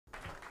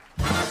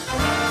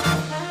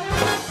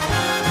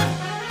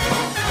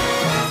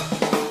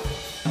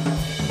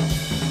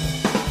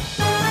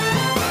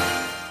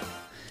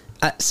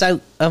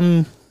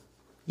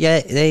Yeah,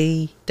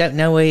 they don't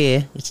know we're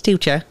here. It's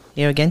Teacher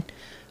here again.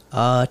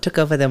 Took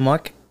over the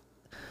mic.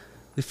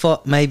 We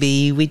thought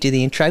maybe we'd do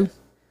the intro.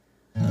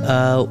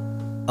 Our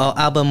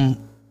album,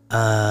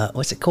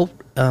 what's it called?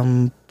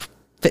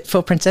 Fit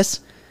for Princess.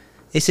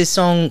 This is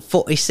song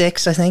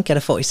 46, I think, out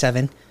of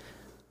 47.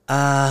 We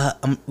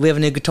have a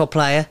new guitar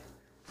player.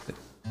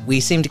 We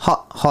seem to...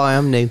 Hi,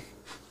 I'm new.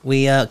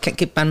 We can't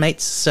keep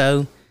bandmates,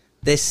 so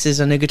this is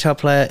a new guitar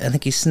player. I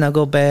think he's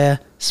Snuggle Bear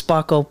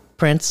Sparkle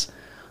Prince.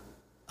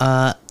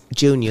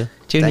 Junior.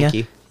 Thank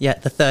you. Yeah,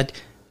 the third.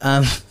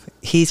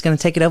 He's going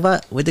to take it over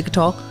with the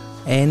guitar,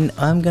 and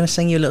I'm going to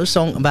sing you a little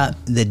song about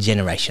the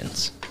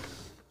generations.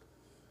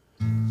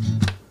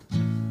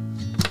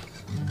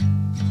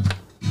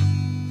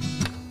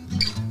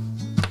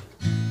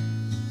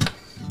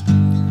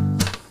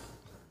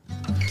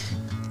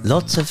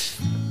 Lots of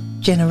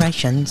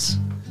generations.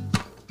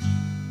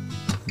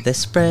 They're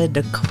spread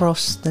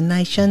across the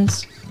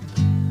nations.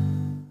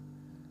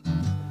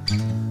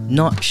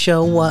 Not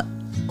sure what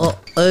or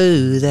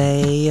who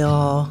they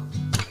are,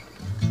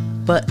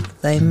 but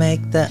they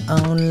make their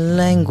own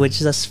language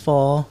thus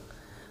far.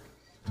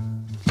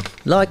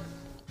 Like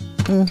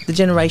the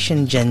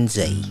generation Gen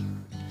Z.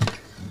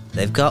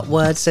 They've got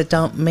words that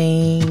don't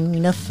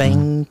mean a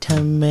thing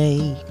to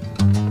me.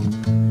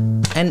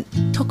 And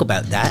talk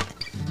about that.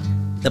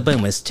 The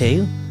boomers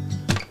too.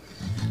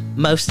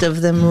 Most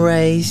of them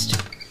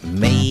raised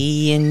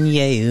me and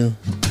you.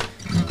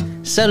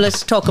 So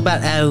let's talk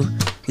about how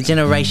the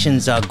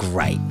generations are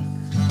great.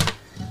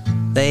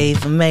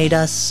 They've made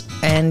us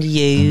and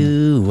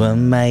you a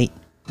mate.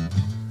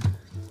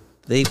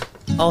 They've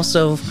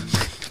also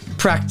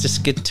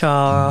practiced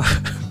guitar,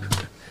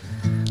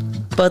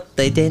 but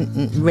they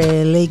didn't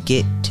really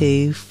get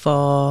too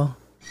far.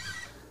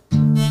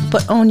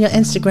 But on your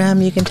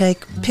Instagram you can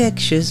take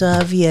pictures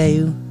of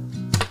you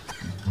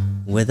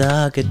with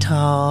a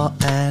guitar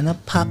and a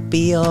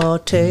puppy or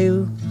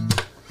two.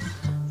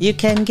 You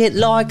can get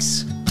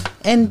likes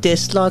and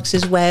dislikes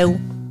as well,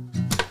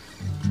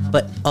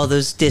 but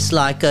others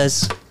dislike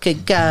us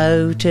could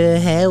go to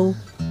hell.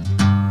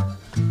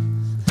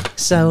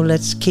 So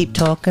let's keep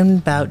talking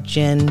about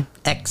Gen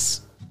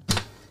X.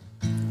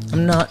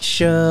 I'm not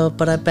sure,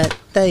 but I bet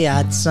they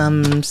had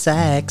some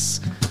sex.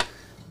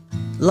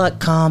 Like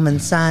Carmen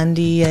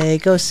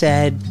Sandiego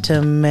said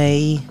to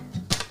me,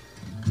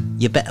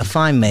 you better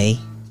find me,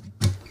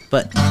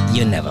 but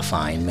you never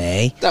find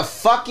me. The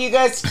fuck, you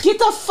guys? Get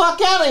the fuck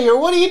out of here.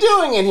 What are you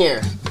doing in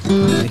here?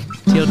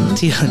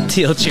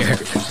 Teal chair.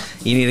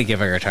 You need to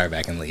give our guitar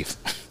back and leave.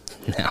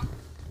 Now.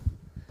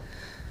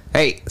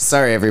 Hey,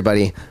 sorry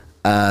everybody.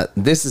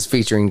 This is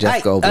featuring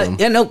Jeff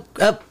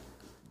Goldblum.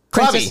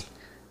 Princess.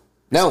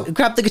 No.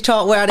 Grab the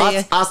guitar. We're out of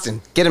here.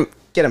 Austin, get him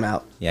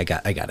out.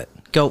 Yeah, I got it.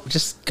 Go.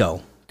 Just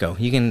go. Go.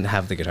 You can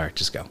have the guitar.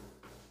 Just go.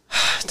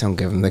 Don't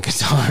give him the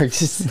guitar.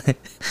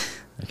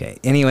 Okay.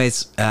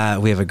 Anyways,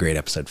 we have a great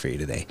episode for you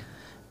today.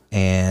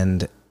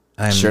 And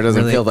I'm sure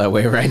doesn't feel that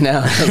way right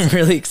now. I'm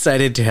really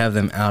excited to have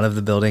them out of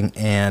the building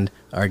and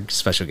our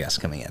special guest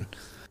coming in.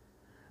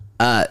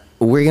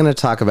 We're going to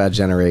talk about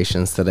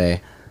generations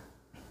today.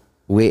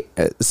 We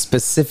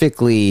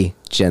specifically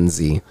Gen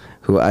Z,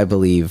 who I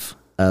believe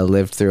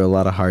lived through a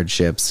lot of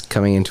hardships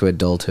coming into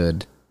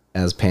adulthood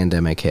as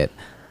pandemic hit.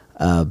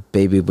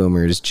 Baby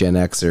boomers, Gen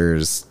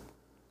Xers,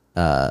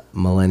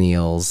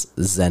 millennials,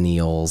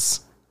 zennials,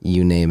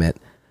 you name it.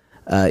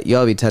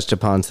 You'll be touched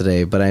upon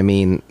today, but I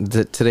mean,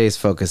 today's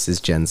focus is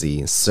Gen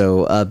Z.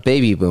 So,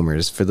 baby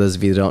boomers, for those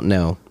of you that don't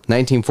know,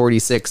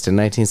 1946 to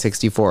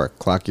 1964,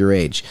 clock your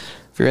age.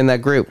 If you're in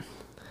that group,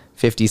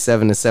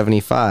 57 to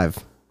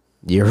 75,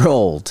 you're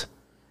old.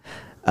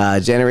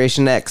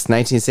 Generation X,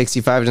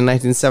 1965 to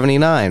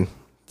 1979,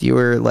 you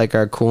were like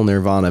our cool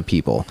Nirvana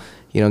people.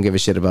 You don't give a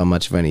shit about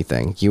much of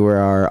anything. You were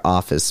our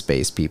Office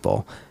Space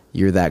people.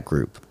 You're that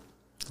group.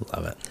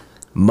 Love it.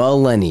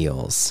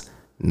 Millennials,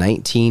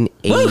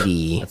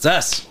 1980. Woo! That's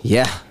us.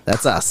 Yeah,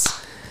 that's us.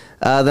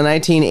 The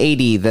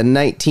 1980, the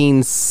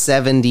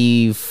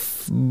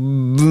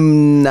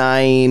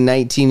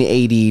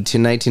 1980 to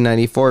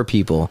 1994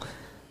 people.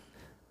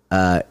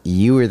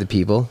 You were the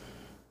people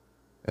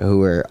who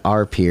were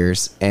our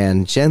peers.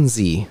 And Gen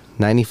Z,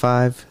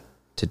 95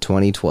 to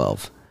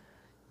 2012.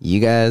 You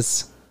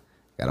guys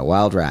got a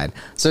wild ride.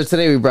 So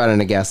today we brought in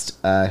a guest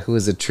who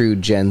is a true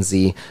Gen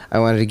Z. I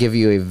wanted to give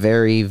you a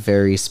very,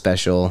 very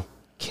special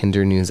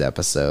Kinder News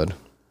episode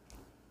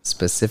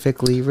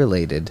specifically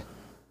related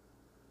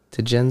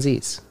to Gen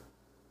Zs.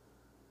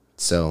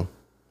 So,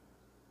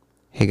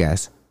 hey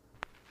guys.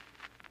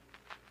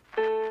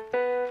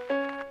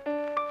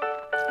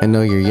 I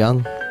know you're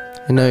young.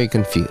 I know you're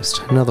confused.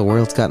 I know the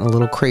world's gotten a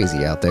little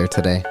crazy out there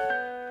today.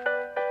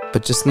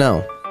 But just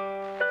know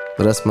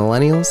that us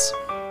millennials,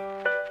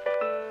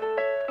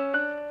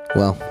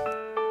 well,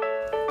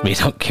 we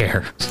don't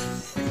care.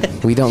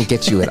 We don't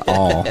get you at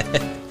all.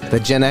 The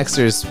Gen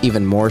Xers,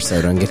 even more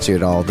so, don't get you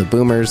at all. The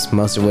boomers,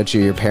 most of which are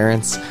your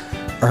parents,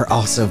 are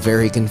also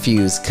very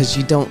confused because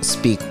you don't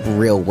speak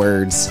real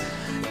words.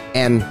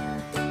 And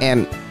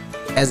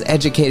as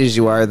educated as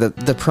you are,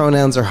 the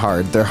pronouns are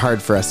hard. They're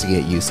hard for us to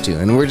get used to.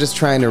 And we're just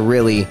trying to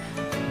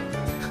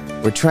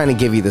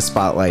give you the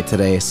spotlight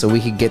today so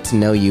we could get to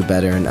know you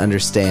better and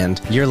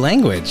understand Your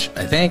language,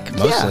 I think,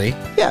 mostly.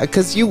 Yeah,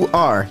 because you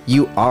are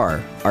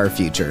our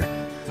future.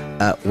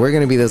 We're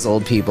going to be those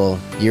old people.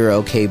 You're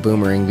okay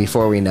boomering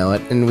before we know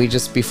it. And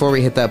before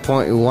we hit that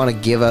point, we want to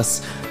give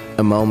us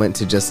a moment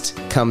to just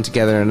come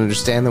together and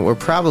understand that we're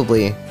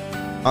probably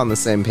on the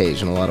same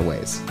page in a lot of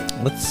ways.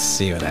 Let's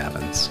see what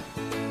happens.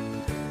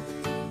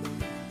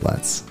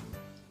 Let's.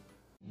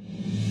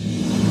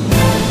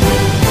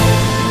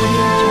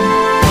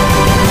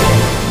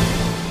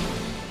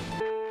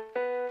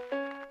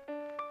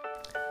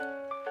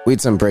 We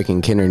had some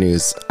breaking kinder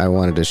news I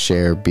wanted to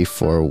share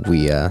before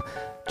we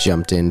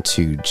jumped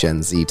into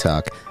Gen Z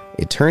talk.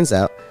 It turns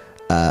out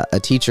a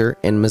teacher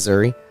in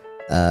Missouri,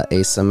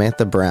 a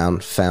Samantha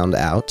Brown, found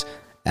out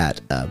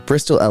at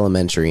Bristol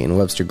Elementary in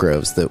Webster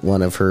Groves that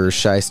one of her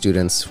shy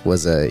students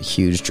was a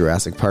huge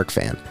Jurassic Park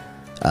fan.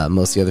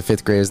 Most of the other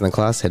fifth graders in the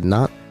class had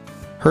not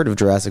heard of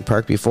Jurassic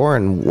Park before,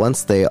 and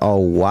once they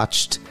all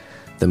watched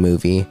the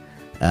movie,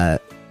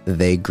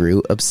 they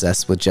grew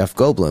obsessed with Jeff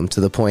Goldblum to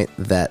the point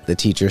that the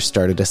teacher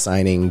started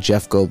assigning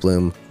Jeff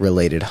Goldblum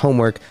related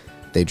homework.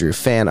 They drew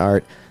fan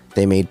art.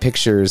 They made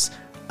pictures.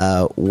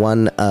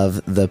 One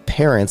of the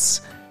parents,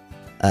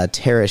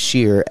 Tara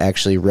Shear,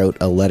 actually wrote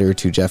a letter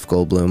to Jeff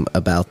Goldblum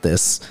about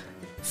this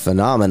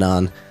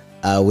phenomenon,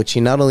 which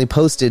he not only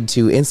posted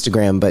to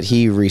Instagram, but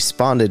he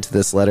responded to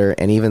this letter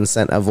and even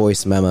sent a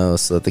voice memo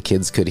so that the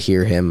kids could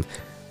hear him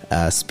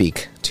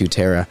speak to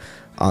Tara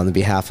on the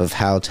behalf of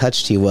how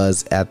touched he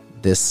was at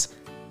this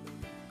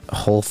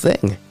whole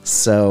thing.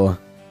 So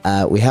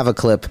we have a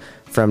clip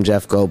from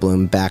Jeff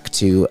Goldblum back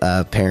to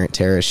parent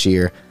Tara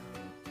Shear.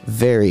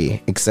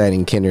 Very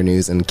exciting kinder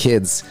news, and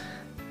kids,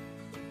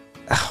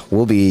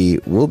 we'll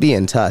be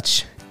in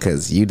touch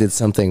because you did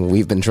something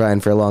we've been trying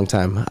for a long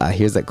time.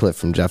 Here's that clip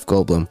from Jeff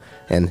Goldblum,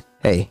 and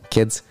hey,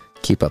 kids,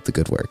 keep up the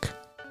good work.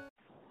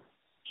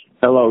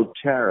 Hello,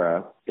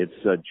 Tara. It's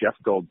Jeff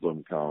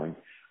Goldblum calling.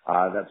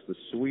 That's the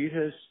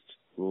sweetest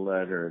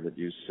letter that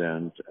you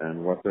sent,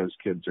 and what those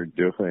kids are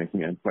doing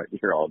and what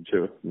you're all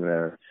doing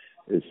there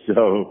is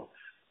so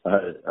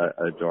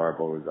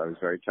adorable. I was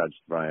very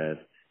touched by it,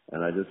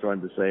 and I just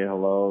wanted to say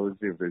hello,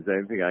 see if there's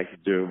anything I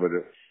could do. But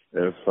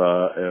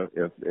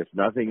if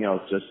nothing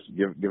else, just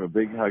give a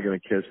big hug and a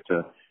kiss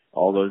to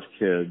all those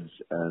kids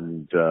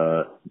and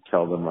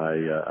tell them I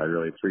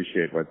really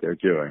appreciate what they're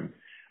doing.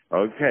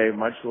 Okay,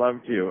 much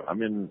love to you.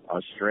 I'm in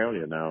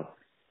Australia now.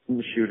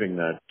 I'm shooting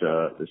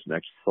this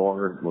next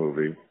Thor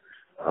movie,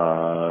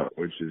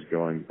 which is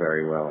going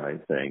very well, I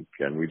think.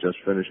 And we just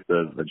finished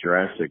the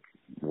Jurassic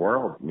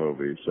World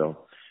movie, so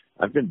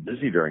I've been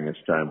busy during this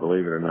time,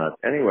 believe it or not.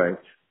 Anyway,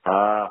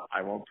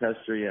 I won't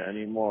pester you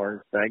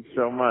anymore. Thanks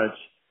so much.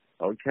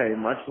 Okay,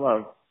 much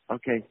love.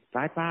 Okay,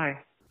 bye-bye.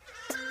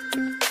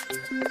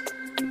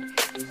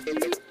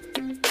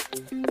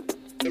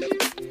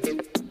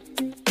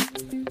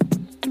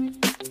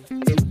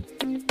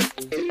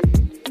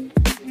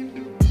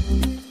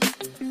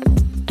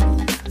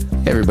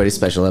 Everybody,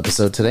 special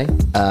episode today.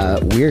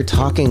 We're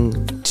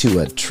talking to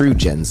a true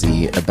Gen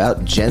Z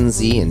about Gen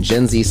Z and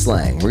Gen Z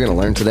slang. We're going to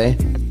learn today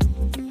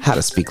how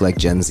to speak like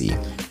Gen Z.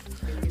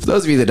 For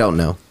those of you that don't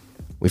know,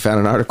 we found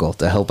an article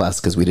to help us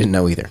because we didn't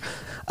know either.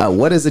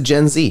 What is a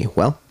Gen Z?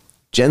 Well,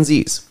 Gen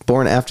Zs,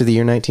 born after the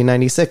year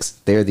 1996.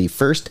 They're the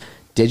first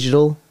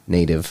digital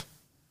native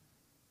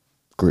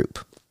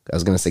group. I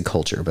was going to say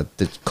culture, but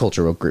the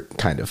cultural group,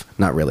 kind of,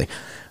 not really.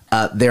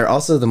 They're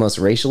also the most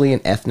racially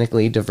and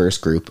ethnically diverse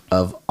group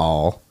of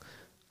all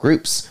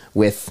groups,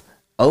 with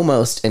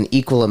almost an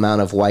equal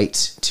amount of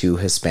white to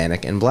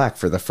Hispanic and black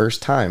for the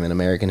first time in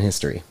American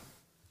history.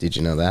 Did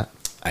you know that?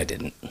 I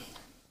didn't.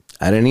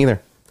 I didn't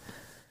either.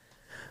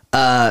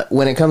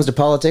 When it comes to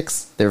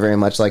politics, they're very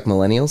much like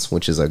millennials,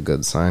 which is a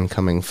good sign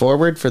coming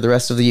forward for the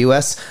rest of the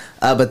U.S.,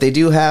 but they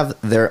do have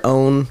their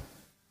own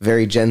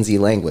very Gen Z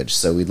language.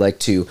 So we'd like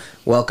to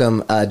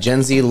welcome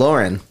Gen Z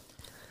Lauren.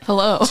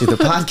 Hello. To the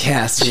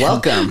podcast.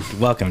 Welcome.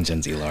 Welcome,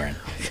 Gen Z Lauren.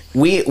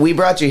 We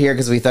brought you here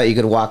because we thought you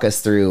could walk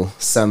us through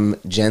some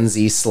Gen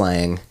Z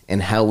slang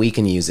and how we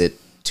can use it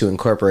to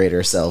incorporate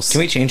ourselves. Can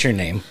we change your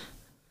name?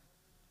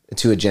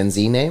 To a Gen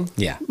Z name?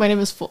 Yeah. My name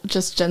is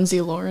just Gen Z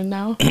Lauren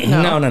now.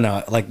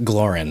 No. Like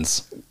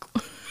Glorens.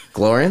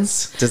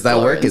 Glorens? Does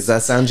that work? Does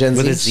that sound Gen Z?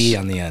 With a Z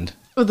on the end.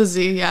 With a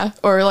Z, yeah.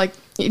 Or like,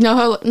 you know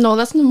how, no,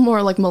 that's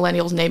more like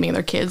millennials naming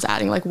their kids,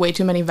 adding like way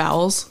too many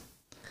vowels.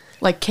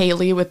 Like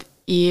Kaylee with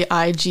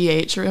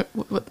E-I-G-H.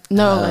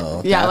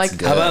 No, yeah, like.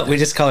 Good. How about we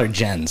just call her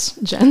Jens?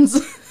 Jens.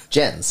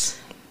 Jens.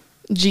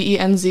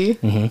 G-E-N-Z.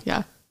 Mm-hmm.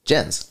 Yeah.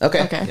 Jens.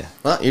 Okay. Yeah.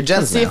 Well, you're Jens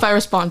Let's see if I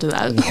respond to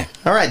that. Yeah.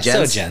 All right,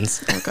 Jens. So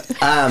Jens. Okay.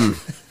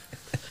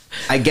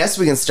 I guess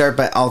we can start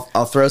by,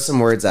 I'll throw some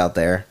words out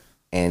there,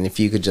 and if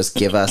you could just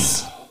give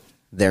us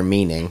their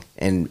meaning,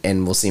 and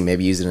we'll see,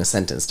 maybe use it in a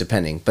sentence,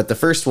 depending. But the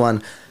first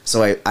one,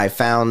 so I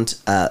found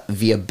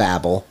via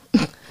Babbel,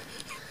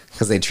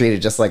 because they treat it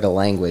just like a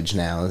language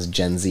now, as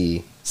Gen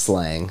Z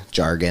slang,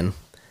 jargon.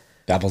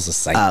 Babbel's a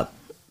site,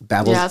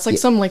 Babbel. Yeah, it's like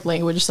some like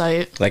language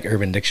site. like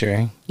Urban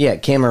Dictionary. Yeah,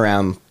 it came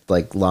around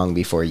like long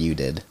before you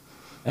did.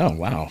 Oh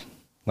wow,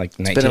 like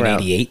been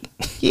around. 1988.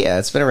 Yeah,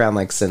 it's been around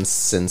like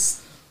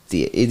since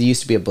it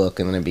used to be a book,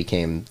 and then it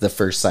became the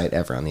first site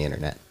ever on the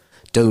internet.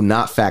 Do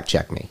not fact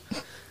check me.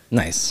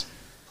 Nice.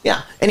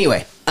 Yeah.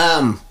 Anyway,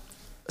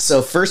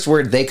 so first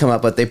word they come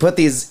up with, they put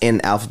these in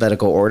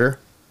alphabetical order,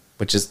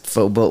 which is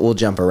but we'll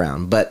jump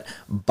around. But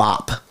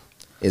bop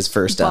is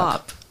first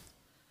up.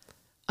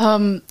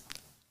 Bop.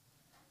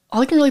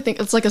 All I can really think,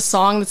 it's like a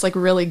song that's like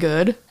really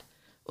good.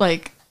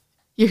 Like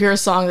you hear a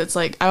song that's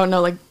like, I don't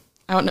know,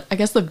 I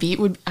guess the beat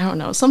would, I don't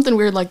know, something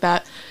weird like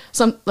that.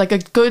 Some like a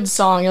good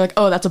song, you're like,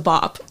 oh, that's a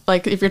bop.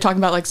 Like if you're talking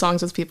about like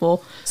songs with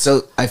people.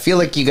 So I feel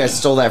like you guys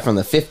stole that from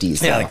the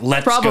 50s. Yeah, though. like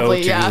let's Probably,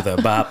 go to yeah. the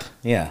bop.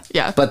 Yeah.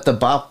 Yeah. But the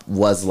bop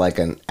was like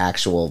an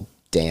actual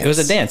dance. It was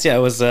a dance. Yeah,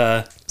 it was.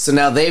 So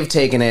now they've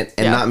taken it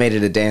and Yeah. not made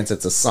it a dance,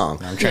 it's a song.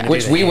 trying to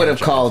Which do the we would hand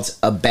have called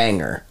a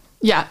banger.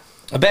 Yeah.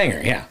 a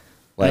banger. Yeah.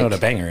 I know Like- what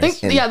a banger I is.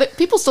 think,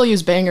 people still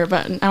use banger,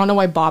 but I don't know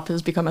why bop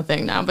has become a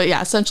thing now. But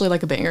yeah, essentially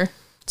like a banger.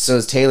 So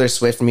is Taylor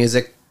Swift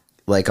music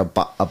like a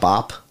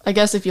bop? I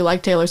guess if you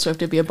like Taylor Swift,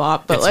 it'd be a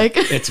bop. But like,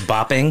 It's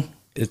bopping.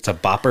 It's a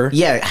bopper.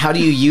 Yeah, how do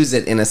you use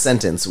it in a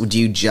sentence? Would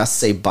you just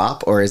say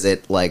bop, or is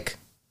it like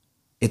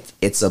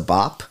it's a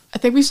bop? I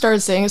think we started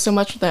saying it so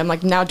much that I'm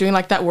like now doing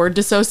like that word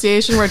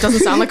dissociation where it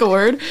doesn't sound like a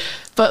word.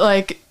 But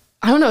like,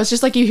 I don't know. It's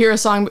just like you hear a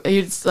song,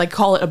 you just like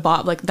call it a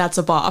bop. Like that's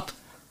a bop.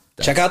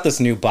 Check out this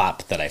new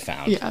bop that I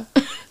found. Yeah.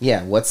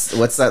 Yeah, what's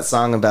that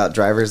song about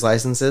driver's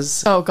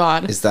licenses? Oh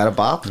God. Is that a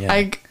bop?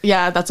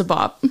 Yeah. That's a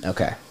bop.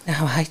 Okay.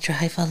 Now I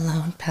drive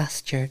alone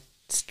past your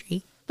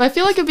street. But I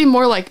feel like it'd be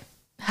more like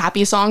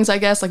happy songs, I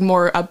guess. Like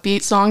more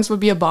upbeat songs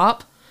would be a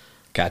bop.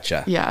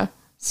 Gotcha. Yeah.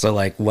 So,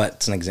 like,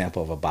 what's an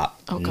example of a bop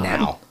Oh, God.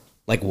 now?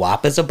 Like,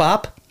 WAP is a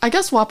bop? I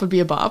guess WAP would be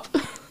a bop.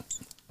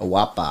 A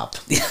wop bop.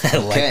 I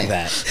like Okay.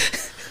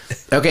 that.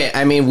 Okay,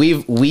 I mean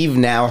we've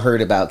now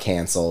heard about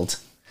canceled.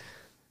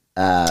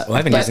 Well,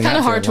 I've been But using kind that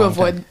of for a hard to long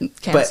avoid time.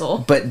 cancel.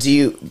 But do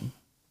you,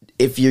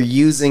 if you're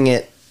using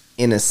it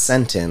in a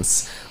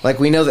sentence, like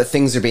we know that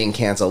things are being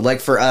canceled. Like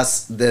for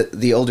us,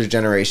 the older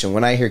generation,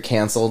 when I hear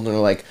canceled, we're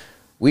like,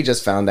 we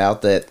just found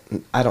out that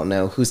I don't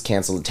know who's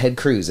canceled. Ted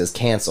Cruz is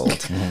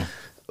canceled.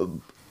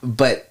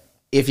 But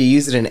if you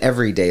use it in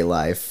everyday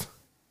life,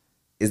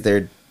 is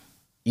there?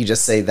 You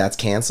just say that's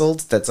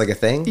canceled. That's like a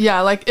thing.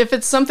 Yeah, like if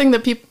it's something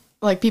that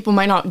people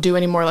might not do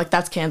anymore, like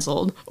that's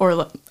canceled.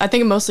 Or I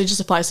think it mostly just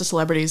applies to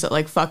celebrities that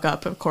like fuck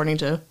up, according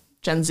to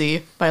Gen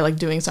Z, by like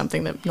doing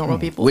something that normal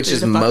people Which do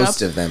is to fuck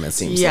most up. of them, it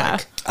seems Yeah.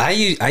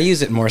 like. I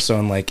use it more so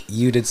in, like,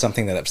 you did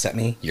something that upset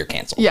me, you're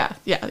canceled. Yeah,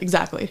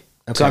 exactly.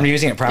 So I'm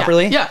using it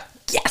properly? Yeah.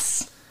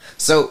 Yes.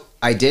 So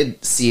I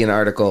did see an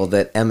article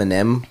that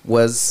Eminem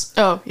was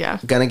Oh, yeah.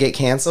 gonna get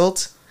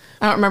canceled.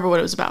 I don't remember what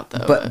it was about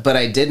though. But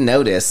I did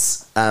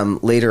notice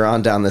later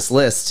on down this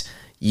list,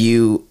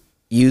 you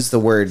use the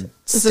word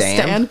is it stan,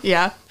 Stan?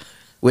 Yeah.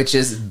 which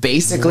is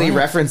basically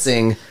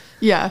referencing.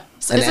 Yeah.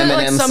 So An isn't it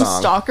like Eminem some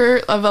song.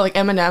 stalker of like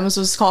Eminem's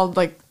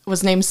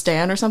was named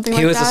Stan or something like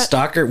He was that? a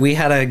stalker. We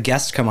had a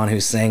guest come on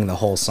who sang the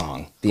whole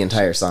song. The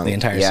entire song. The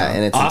entire yeah, song.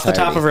 and it's off the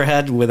top of her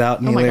head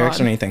without any my lyrics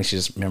God. or anything. She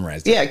just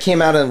memorized it. Yeah, it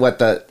came out in what,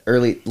 the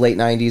late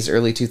 90s,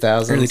 early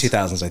 2000s. Early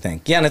 2000s, I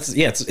think. Yeah, and it's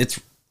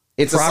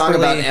It's a song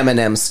about properly-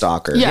 Eminem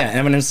stalker. Yeah.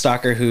 yeah, Eminem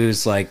stalker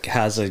who's like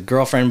has a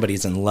girlfriend, but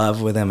he's in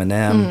love with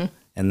Eminem, Mm-hmm.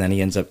 and then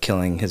he ends up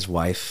killing his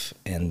wife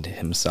and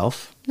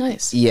himself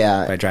Nice.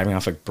 Yeah. by driving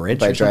off a bridge.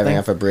 By or driving something.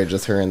 off a bridge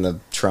with her in the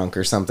trunk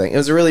or something. It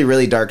was a really,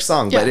 really dark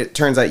song, but Yeah. it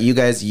turns out you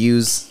guys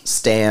use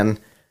Stan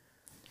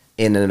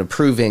in an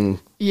approving,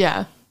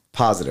 Yeah.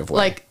 positive way.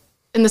 Like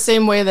in the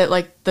same way that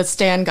like the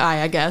Stan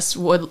guy, I guess,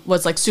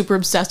 was like super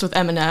obsessed with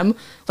Eminem.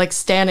 Like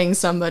standing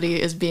somebody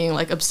is being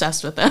like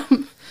obsessed with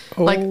them.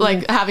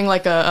 like having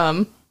like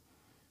a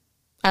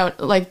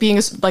like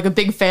being like a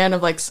big fan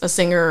of like a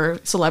singer or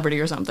celebrity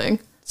or something.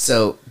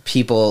 So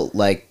people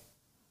like,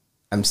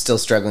 I'm still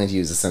struggling to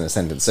use this in a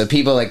sentence. So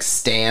people like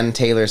stan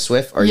Taylor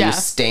Swift. Are Yeah. you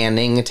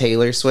standing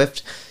Taylor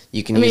Swift?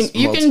 You can I mean, use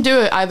you can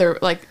do it either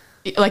like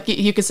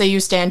you could say you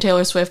stan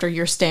Taylor Swift or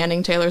you're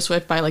standing Taylor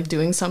Swift by like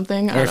doing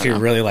something. I Or if don't you know.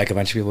 really like a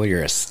bunch of people,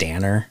 you're a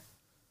stanner.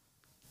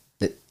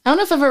 I don't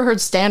know if I've ever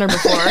heard Stan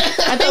before. I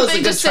think was a they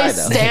good just try,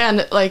 say though.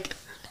 Stan like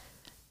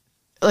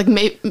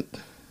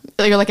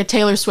you're like a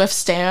Taylor Swift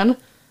stan,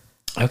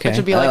 Okay. which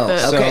would be like Oh,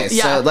 the okay.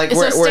 yeah. So, like, so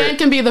we're- stan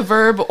can be the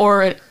verb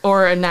or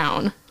a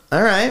noun.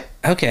 All right.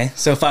 Okay,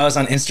 so if I was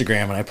on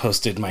Instagram and I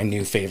posted my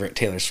new favorite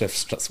Taylor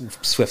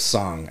Swift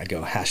song, I'd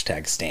go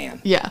 #Stan.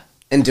 Yeah,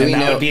 And do And we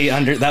that know? would be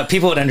that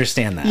people would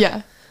understand that.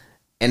 yeah.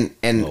 and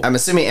I'm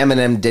assuming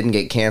Eminem didn't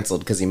get canceled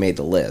because he made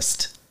the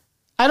list.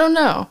 I don't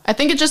know. I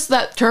think it just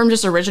that term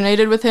just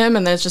originated with him,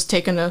 and then it's just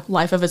taken a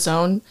life of its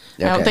own.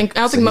 I don't Okay. think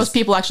So most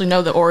people actually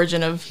know the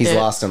origin of He's it.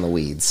 lost in the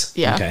weeds.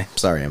 Yeah. Okay.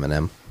 Sorry,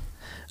 Eminem.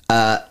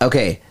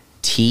 Okay.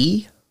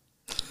 T.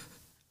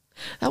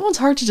 That one's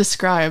hard to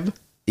describe.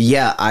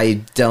 Yeah,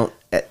 I don't.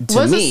 To What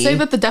does me, it say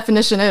that the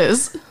definition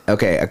is?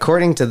 okay.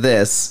 According to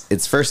this,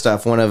 it's first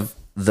off one of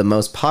the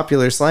most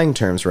popular slang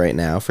terms right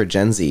now for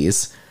Gen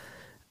Zs.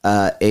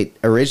 It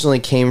originally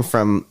came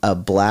from a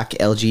black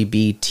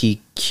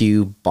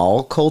LGBTQ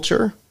ball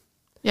culture.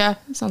 Yeah,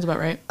 that sounds about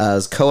right. It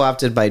was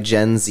co-opted by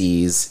Gen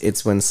Zs.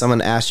 It's when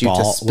someone asks you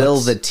to spill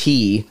the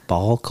tea.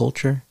 Ball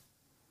culture?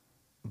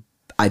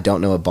 I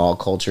don't know what ball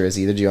culture is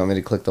either. Do you want me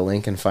to click the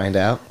link and find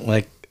out?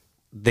 Like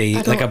they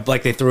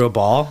they threw a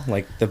ball,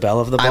 like the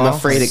bell of the ball. I'm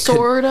afraid it could.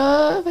 Sort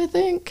of, I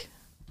think.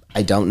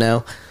 I don't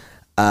know.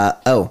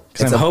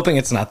 Because I'm hoping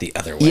it's not the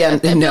other way. Yeah, I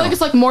feel no. like it's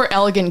like more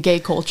elegant gay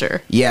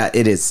culture Yeah,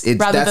 it is.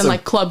 rather than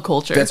like club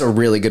culture. That's a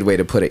really good way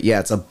to put it.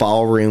 Yeah, it's a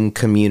ballroom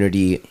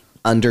community,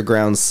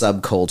 underground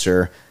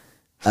subculture,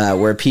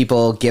 where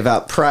people give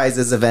out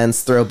prizes,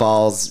 events, throw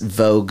balls,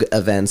 Vogue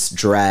events,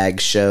 drag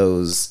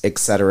shows,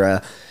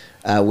 etc.,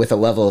 with a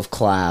level of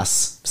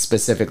class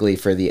specifically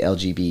for the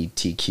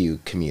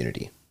LGBTQ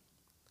community.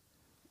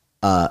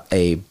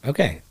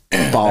 Okay.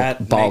 Ball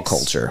That makes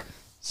culture.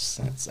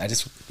 sense.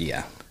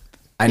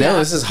 I know Yeah.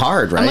 this is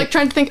hard, right? I'm like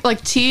trying to think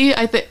like tea.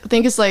 I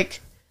think is like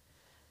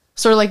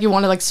sort of like you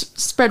want to like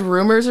spread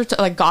rumors or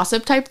like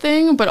gossip type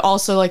thing, but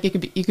also like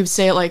you could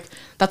say it like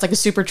that's like a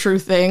super true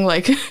thing.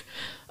 Like,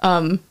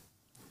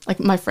 like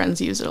my friends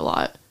use it a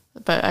lot,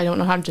 but I don't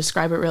know how to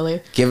describe it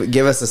really.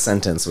 Give us a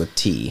sentence with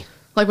T.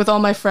 Like with all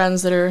my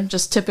friends that are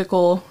just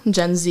typical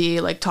Gen Z,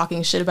 like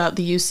talking shit about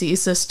the UC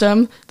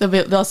system,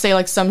 they'll say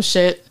like some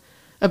shit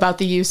about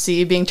the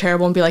UC being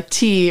terrible and be like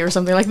tea or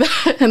something like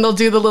that, and they'll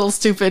do the little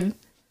stupid.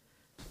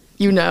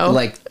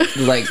 Like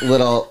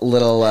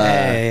little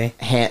Hey.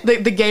 hand.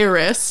 The gay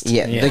wrist.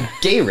 Yeah, the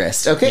gay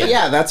wrist. Okay,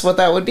 yeah, that's what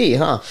that would be,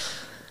 huh?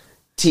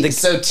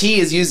 So T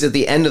is used at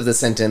the end of the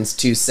sentence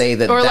to say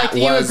that Or that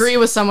like you agree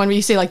with someone, but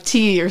you say like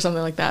tea or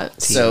something like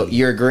that. So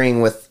you're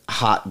agreeing with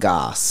hot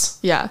goss.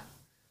 Yeah.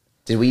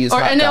 Did we use Or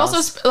hot and goss? it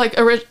also like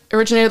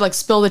originated like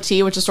spill the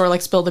tea, which is sort of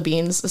like spill the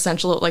beans,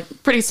 essentially, like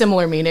pretty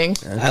similar meaning.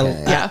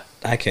 Yeah.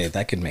 Okay,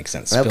 that could make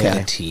sense. Spill Okay.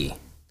 the tea.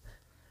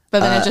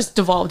 But then it just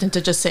devolved into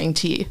just saying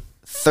tea.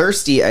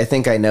 Thirsty, I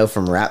think I know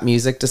from rap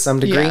music to some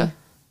degree.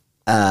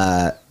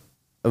 Yeah.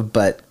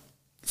 But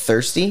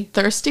thirsty?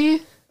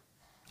 Thirsty.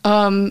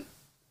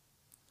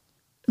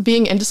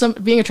 Being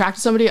attracted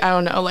to somebody, I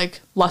don't know,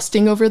 like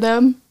lusting over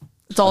them.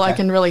 That's all I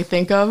can really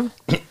think of.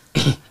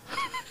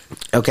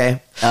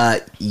 Okay.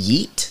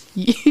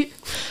 Yeet.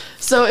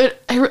 So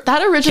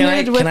that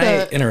originated with Can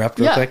I the interrupt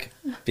real yeah. quick?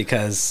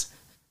 Because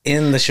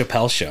in the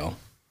Chappelle show,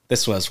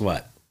 this was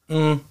what?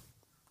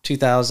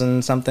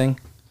 2000 something?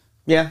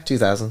 Yeah,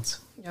 2000s.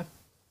 Yeah.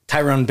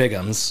 Tyrone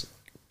Biggums,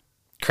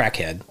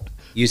 crackhead,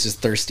 uses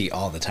thirsty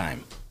all the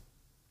time.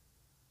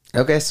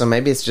 Okay, so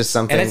maybe it's just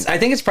something. And I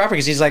think it's proper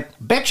because he's like,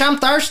 bitch, I'm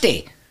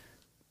thirsty.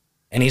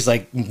 And he's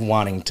like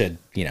wanting to,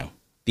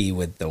 be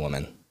with the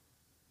woman.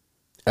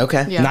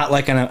 Okay. Yeah. Not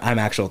like I'm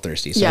actual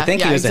thirsty. So I Yeah,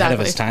 think he was ahead of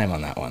his exactly. time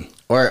on that one.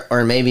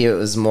 Or maybe it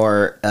was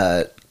more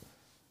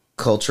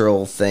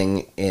cultural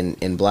thing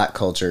in black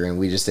culture and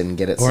we just didn't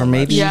get it Or so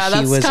maybe- much. Yeah, He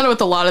that's was- kind of with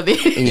a lot of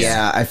these.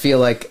 Yeah, I feel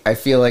like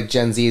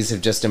Gen Zs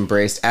have just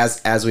embraced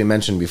as we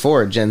mentioned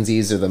before, Gen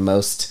Zs are the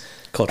most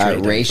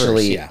Culturally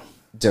racially diverse,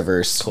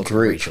 diverse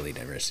Culturally, group. racially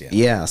diverse, yeah.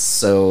 Yeah,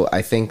 so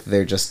I think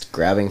they're just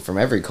grabbing from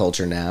every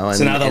culture now and,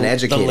 So now and the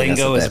educating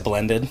lingo us is a bit.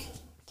 blended.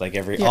 Like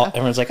Yeah.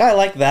 everyone's like, I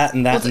like that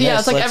and that. Well, and yeah,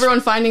 this. it's like Let's-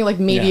 everyone finding like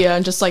media Yeah.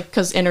 and just like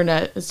because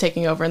internet is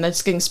taking over and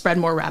that's getting spread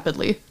more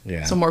rapidly.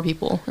 Yeah. So more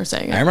people are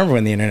saying it. I remember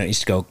when the internet used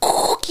to go,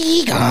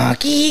 cookie gaw,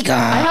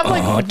 I have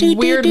like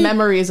weird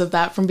memories of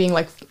that from being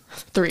like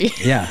 3.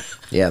 Yeah.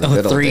 Yeah, the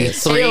good old three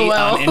days.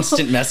 AOL. on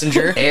Instant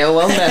Messenger.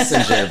 AOL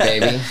Messenger,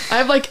 baby. I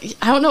have like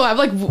I don't know. I have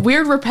like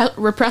weird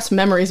repressed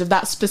memories of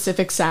that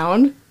specific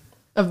sound,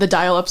 of the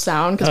dial-up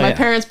sound, because Oh, my yeah.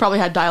 parents probably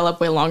had dial-up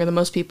way longer than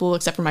most people,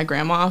 except for my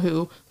grandma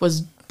who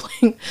was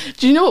playing.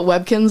 Do you know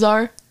what webkins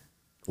are?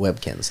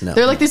 Webkins, no.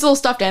 They're like these little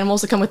stuffed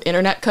animals that come with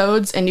internet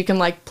codes, and you can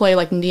like play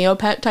like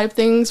Neopet type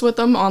things with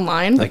them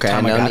online. Like Okay, I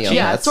know Tamagotchi. Neopets,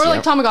 yeah, it's sort of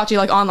like Tamagotchi,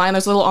 like online.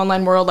 There's a little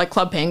online world like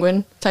Club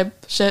Penguin type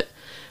shit.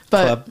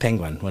 But Club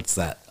Penguin. What's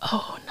that?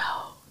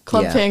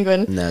 Club Yeah.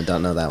 Penguin. No,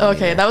 don't know that one.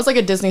 Okay, either. that was like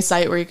a Disney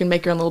site where you can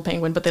make your own little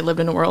penguin, but they lived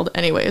in a world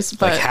anyways.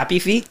 But Like Happy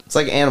Feet? It's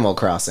like Animal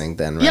Crossing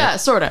then, right? yeah,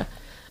 sort of.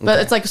 But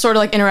it's like sort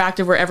of like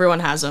interactive where everyone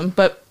has them.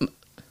 But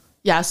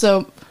yeah,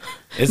 so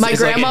Is, my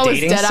is like a grandma was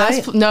dating dead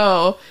site? ass.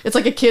 No, it's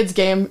like a kids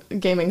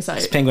gaming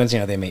site. Penguins,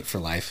 they mate for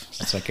life.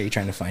 So it's like, are you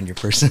trying to find your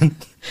person?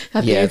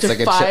 At Yeah, the it's age like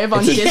of a 5 on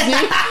it's a- Disney.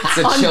 It's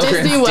a on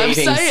children's Disney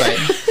dating website.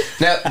 site.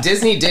 Now,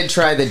 Disney did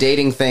try the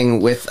dating thing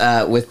with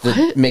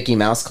the Mickey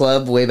Mouse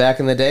Club way back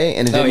in the day,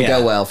 and it didn't yeah.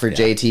 go well for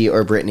JT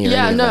or Brittany or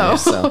Yeah, any of no. them.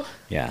 So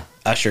Yeah.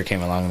 Usher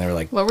came along and they were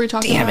like, What were we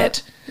talking damn about?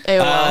 it.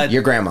 AOL.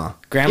 your grandma.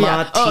 Grandma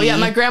yeah. T. Oh yeah,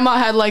 my grandma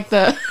had like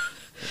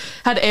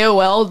had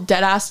AOL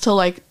dead ass till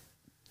like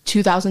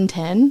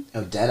 2010.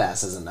 Oh,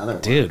 Deadass is another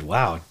one. Dude,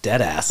 wow.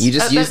 Dead ass. You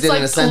just used That's it in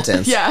like- a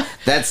sentence. yeah.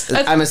 That's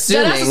I'm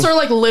assuming Dead ass is sort of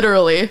like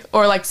literally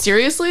or like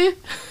seriously,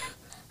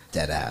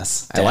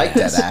 Deadass. I like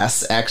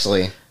Deadass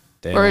actually.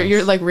 Dead or ass.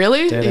 you're like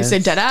really? Dead You say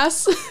ass. dead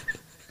ass?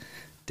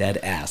 Dead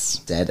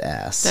ass.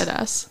 Deadass. Dead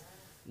ass.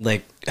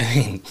 Like, I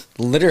mean,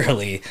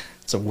 literally,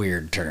 It's a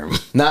weird term.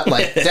 Not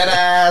like dead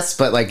ass,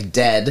 but like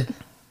dead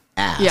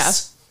ass. Yeah.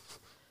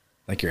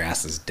 Like your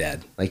ass is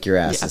dead. Like your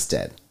ass Yeah. is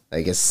dead.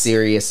 Like as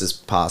serious as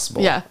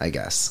possible, Yeah. I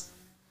guess.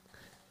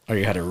 Or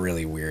you had a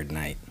really weird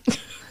night.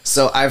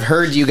 So I've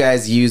heard you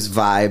guys use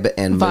vibe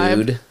and Vibe.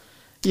 mood.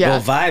 Yeah.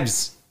 Well,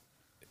 vibes,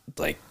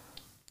 like,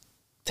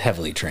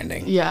 heavily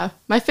trending. Yeah.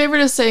 My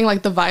favorite is saying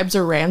like the vibes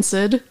are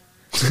rancid.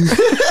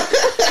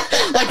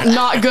 Like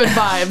not good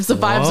vibes. The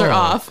vibes are Whoa.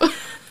 off.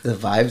 The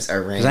vibes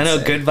are rancid. Because I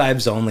know Good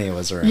Vibes Only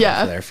was around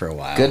Yeah. there for a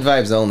while. Good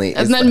vibes only.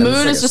 And then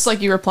mood is just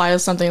like you reply to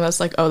something that's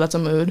like, oh, that's a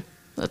mood.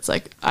 That's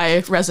like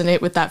I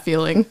resonate with that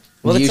feeling.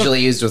 Well, it's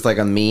usually used with like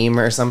a meme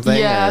or something.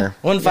 Yeah. Or,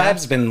 One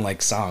vibe's been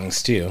like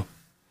songs too.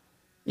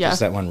 Yeah. There's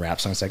that one rap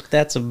song. It's like,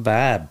 that's a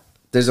vibe.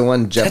 there's a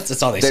one Jeff.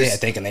 That's all they say, there's- I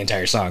think, in the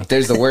entire song.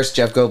 There's the worst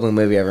Jeff Goldblum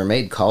movie ever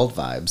made called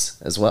Vibes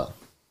as well.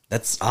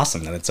 That's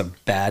awesome that it's a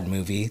bad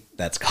movie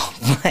that's called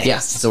Vibes.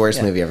 Yes, it's the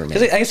worst movie ever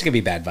Because made. I guess it could be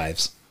bad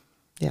vibes.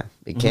 Yeah,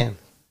 it can.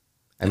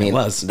 I mean,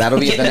 was. that'll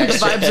be the next.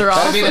 The vibes are That'll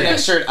off. be the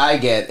next shirt I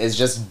get is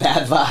just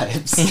bad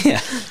vibes.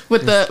 Yeah.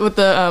 With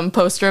the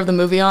poster of the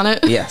movie on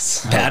it.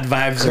 Yes. Bad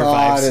vibes or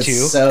God, vibes it's too.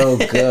 so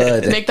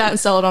good. Make that and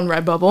sell it on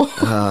Redbubble.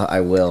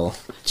 I will.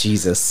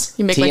 Jesus.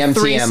 You make like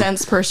 3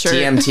 cents per shirt.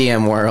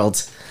 TM world.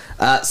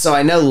 So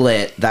I know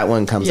Lit. That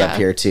one comes up Yeah.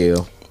 here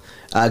too.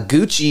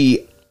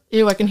 Gucci.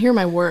 Ew, I can hear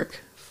my work.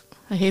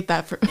 I hate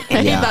that for I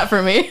Yeah. hate that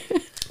for me.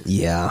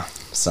 Yeah.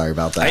 Sorry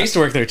about that. I used to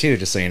work there too,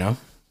 just so you know.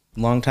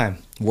 Long time.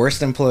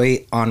 Worst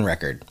employee on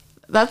record.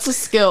 That's a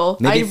skill.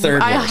 Maybe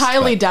third I worst,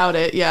 highly but- doubt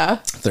it. Yeah.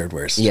 Third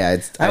worst. Yeah,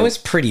 I was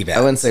pretty bad.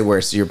 I wouldn't say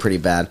worse. You're pretty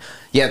bad.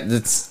 Yeah,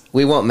 that's.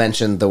 We won't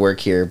mention the work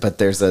here, but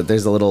there's a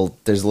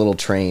little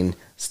train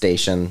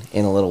station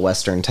in a little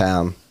western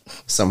town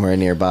somewhere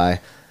nearby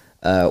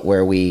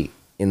where we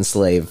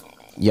enslave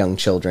young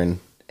children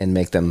and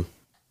make them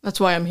That's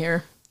why I'm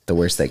here. the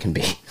worst they can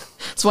be.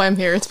 That's why I'm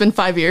here. It's been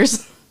 5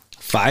 years.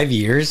 5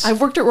 years? I've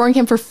worked at Roaring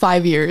Camp for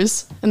 5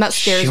 years, and that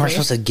scares you me. weren't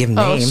supposed to give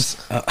names.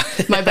 Oh.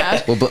 My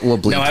bad. We'll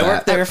bleep No, I that.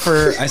 worked there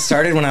for. I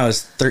started when I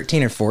was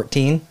 13 or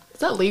 14. Is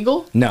that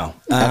legal? No,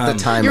 At the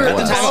time You're it at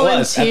the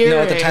was. time- No,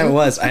 at the time it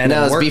was. I had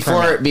No, a it's work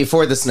permit.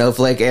 before the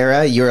snowflake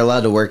era. You were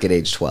allowed to work at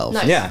age 12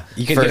 Nice. Yeah,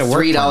 you can for get a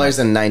work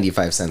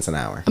 $3.95 an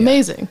hour.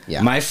 Amazing. Yeah.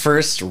 permit. My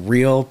first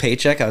real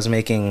paycheck, I was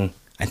making,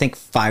 I think,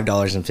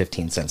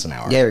 $5.15 an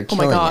hour. Yeah, you're Oh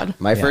my killing God. it.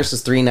 My first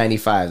was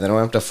 $3.95. Then I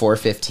went up to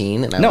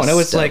 $4.15, and I No, was and it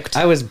was stoked.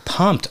 like I was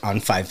pumped on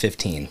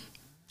 $5.15.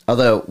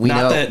 Although we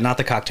know Not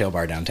the cocktail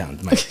bar downtown.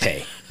 My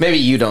pay, maybe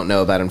you don't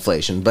know about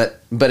inflation, but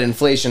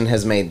inflation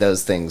has made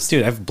those things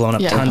dude. I've blown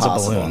up Yeah. tons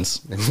Impossible. of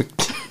balloons.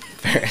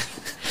 fair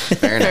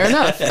Fair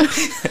enough.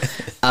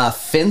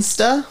 enough.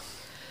 Finsta.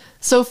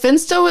 So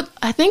Finsta,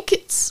 I think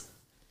it's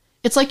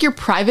like your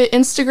private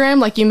Instagram.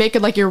 Like you make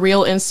it like your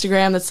real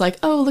Instagram. That's like,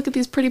 oh, look at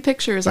these pretty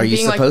pictures. Are And you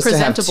being like supposed to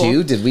have presentable.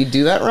 two? Did we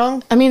do that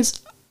wrong? I mean,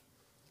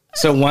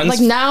 So once, like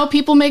now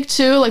people make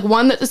two. Like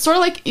one that it's sort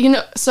of like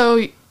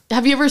So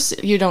have you ever?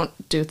 You don't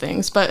do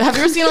things, but have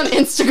you ever seen on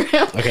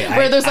Instagram Okay,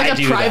 where there's I like a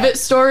do private that.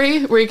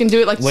 story where you can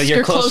do it like well,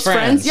 your close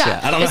friends?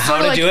 Yeah, I don't know It's how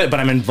sorta to like- do it, but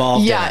I'm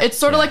involved. Yeah, in it. it's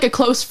sort of like a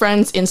close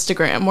friends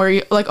Instagram where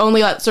you like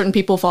only let certain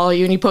people follow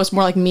you and you post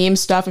more like meme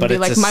stuff and But be it's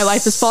like, a my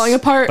life is falling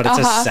apart. But it's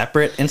uh-huh. a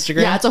separate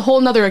Instagram. Yeah, it's a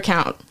whole nother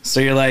account. So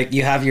you're like,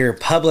 you have your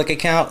public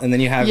account, and then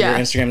you have Yeah. your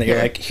Instagram that you're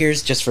Here. like,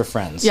 here's just for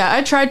friends. Yeah,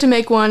 I tried to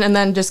make one and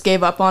then just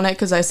gave up on it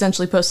because I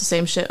essentially post the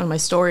same shit on my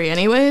story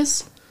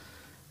anyways.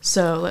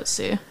 So let's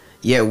see.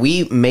 Yeah,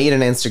 we made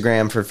an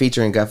Instagram for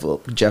featuring Jeff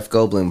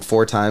Goldblum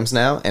 4 times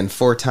now, and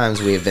 4 times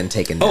we have been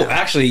taken down. Oh,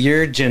 actually,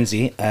 you're Gen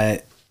Z.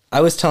 I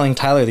was telling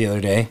Tyler the other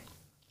day,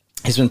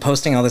 he's been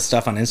posting all this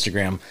stuff on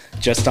Instagram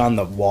just on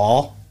the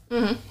wall.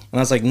 Mm-hmm. And I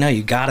was like, no,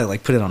 you gotta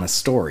like put it on a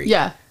story.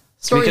 Yeah.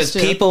 Stories Because too.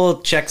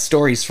 people check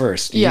stories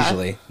first, Yeah.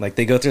 usually. Like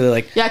they go through, they're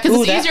like, Yeah, because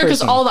 "Ooh, it's that easier because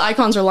person." all the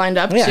icons are lined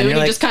up Yeah, and too. you're And you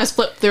like- just kind of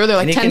flip through. They're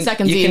like And 10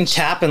 seconds you each. can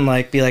tap and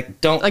like be like,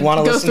 don't Like, want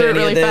to go listen through to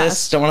it any really of this.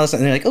 fast. Don't want to listen.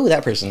 And they're like, oh,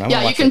 that person. I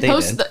Yeah, want you to can watch what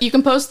post they did. you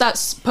can post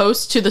that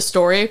post to the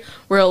story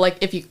where like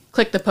if you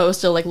click the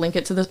post, it'll like link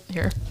it to the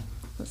here.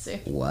 Let's see.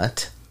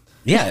 What?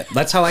 Yeah,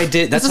 that's how I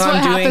did. That's This is what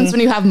what I'm happens doing.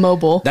 when you have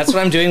mobile. That's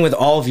what I'm doing with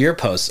all of your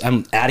posts.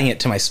 I'm adding it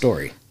to my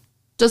story.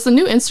 Does the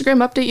new Instagram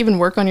update even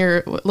work on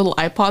your little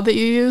iPod that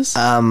you use?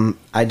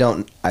 I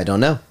don't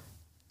know,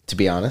 to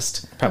be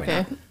honest. Probably okay,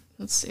 not.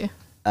 let's see.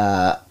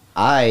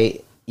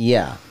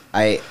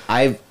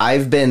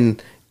 I've been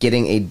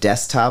getting a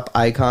desktop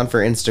icon for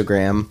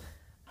Instagram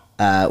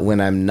when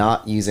I'm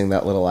not using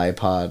that little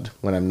iPod,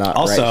 when I'm not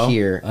Also, right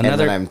here, and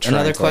another when I'm trying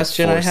another to, like,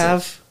 question I force it.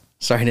 have.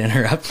 Sorry to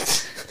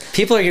interrupt.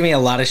 People are giving me a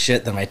lot of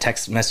shit that my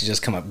text messages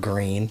come up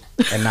green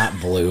and not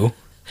blue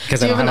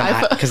because I Do don't you have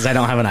have an iPhone? because I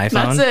don't have an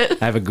iPhone. That's it.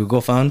 I have a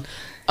Google phone.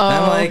 Oh, And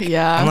I'm like,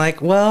 yeah. I'm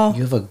like, well,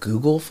 You have a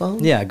Google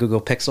phone? yeah,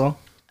 Google Pixel.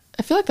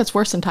 I feel like that's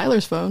worse than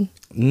Tyler's phone.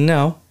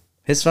 No,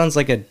 his phone's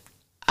like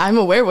I'm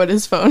aware what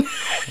his phone.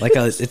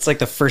 it's like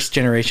the first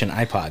generation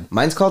iPod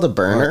Mine's called a or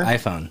burner.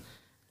 iPhone.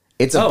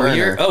 It's a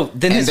burner.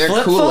 Then and his they're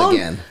flip cool phone?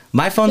 again.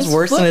 My phone's His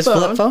worse than flip his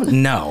flip phone?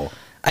 phone. No,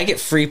 I get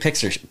free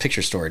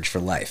picture storage for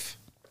life.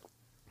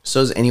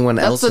 So is anyone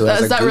else who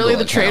has a is that Google really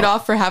the account.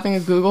 trade-off for having a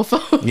Google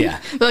phone? Yeah.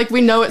 Like,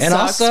 we know it And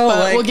sucks, also, but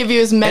like, we'll give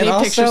you as many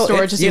and picture also,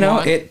 storage it- as you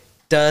want. It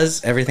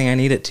does everything I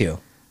need it to.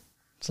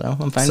 So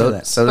I'm fine So, with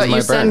that. so does But my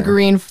you send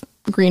burner.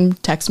 green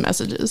text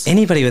messages.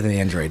 Anybody with an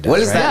Android does. What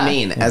does right? that Yeah.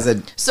 mean? As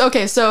a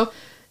So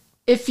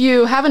if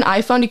you have an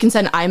iPhone, you can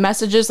send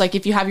iMessages. Like,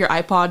 if you have your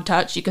iPod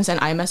Touch, you can send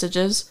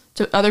iMessages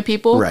to other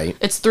people. Right.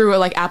 It's through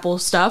like Apple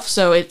stuff,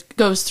 so it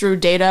goes through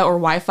data or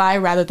Wi-Fi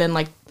rather than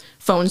like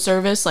phone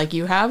service like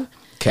you have.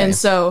 Okay. And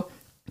so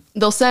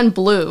they'll send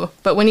blue,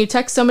 but when you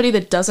text somebody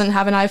that doesn't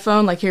have an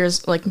iPhone, like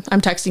here's like I'm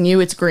texting you,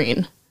 it's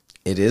green.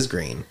 it is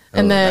green.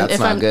 And then that's if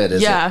not I'm good,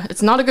 is yeah,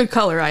 it's not a good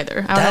color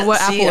either. I don't know what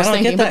See, Apple I was don't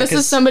get thinking, that, but this 'cause-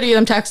 is somebody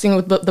I'm texting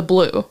with the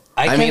blue.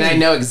 I mean, I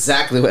know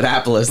exactly what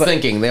Apple is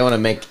thinking. They want to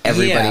make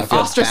everybody Yeah, feel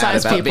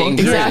ostracized bad about people. being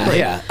green. Exactly.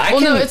 Yeah, I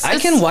Well, can. no, it's- I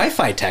it's- can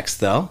Wi-Fi text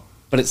though,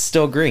 but it's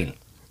still green.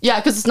 Yeah,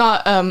 because it's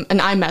not an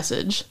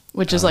iMessage,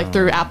 which is like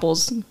through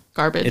Apple's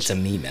garbage. It's a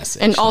me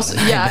message. and not also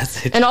an yeah,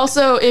 iMessage. and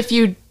also if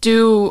you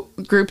do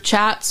group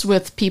chats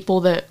with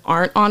people that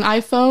aren't on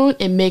iPhone,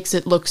 it makes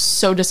it look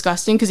so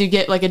disgusting because you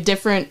get like a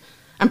different.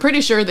 I'm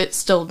pretty sure that it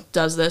still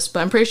does this, but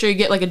I'm pretty sure you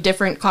get like a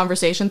different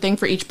conversation thing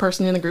for each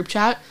person in the group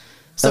chat.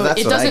 So that's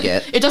it what I doesn't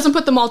get. it doesn't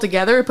put them all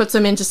together. It puts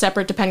them into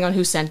separate depending on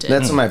who sent it.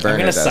 That's what my I'm burner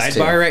gonna does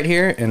sidebar too. right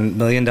here, and $1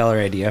 million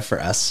idea for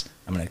us.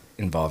 I'm gonna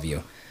involve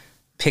you.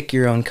 Pick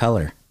your own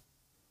color.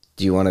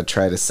 Do you want to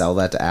try to sell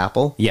that to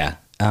Apple? Yeah.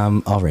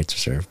 All rights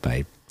reserved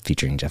by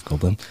featuring Jeff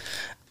Goldblum.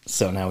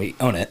 So now we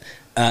own it.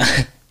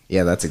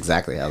 Yeah, that's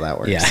exactly how that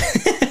works.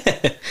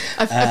 Yeah.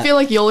 I feel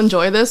like you'll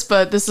enjoy this,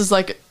 but this is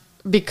like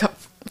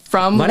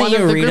from Why one don't of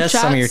you the read group us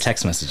chats. some of your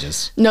text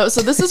messages? No,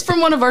 so this is from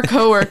one of our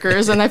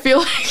coworkers, and I feel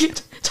like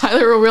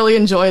Tyler will really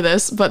enjoy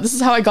this. But this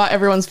is how I got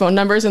everyone's phone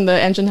numbers in the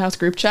Engine House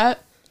group chat.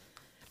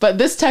 But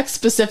this text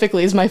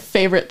specifically is my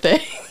favorite thing.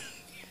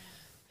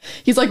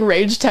 He's like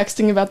rage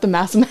texting about the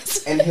mass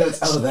message. And he goes,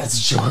 oh,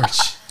 that's George.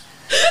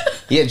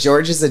 Yeah,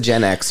 George is a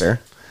Gen Xer,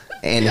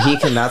 and he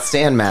cannot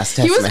stand mass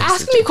text He was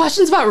messages. asking me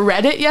questions about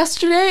Reddit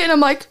yesterday, and I'm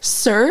like,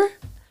 sir,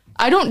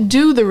 I don't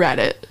do the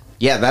Reddit.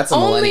 Yeah, that's a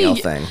millennial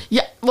thing.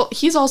 Yeah, well,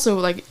 he's also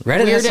like Reddit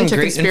has weird some into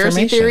great conspiracy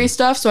information. theory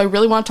stuff, so I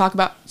really want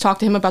to talk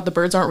to him about the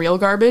birds aren't real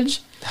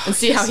garbage and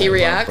see how he I love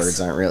reacts.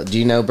 Birds aren't real. Do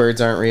you know birds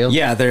aren't real?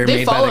 Yeah, they're They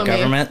made by follow the me.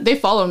 government. They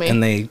follow me.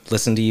 and they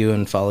listen to you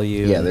and follow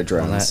you. Yeah, they're and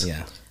all drones. that.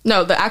 Yeah.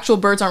 No, the actual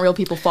birds aren't real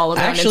people follow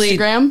me Actually- on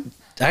Instagram.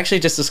 I actually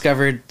just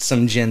discovered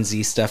some Gen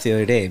Z stuff the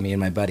other day, me and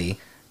my buddy,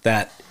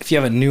 that if you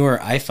have a newer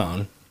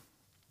iPhone,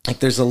 like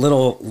there's a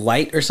little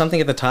light or something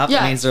at the top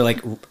Yeah. that means they're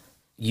like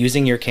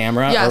using your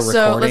camera Yeah, or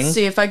so recording. let's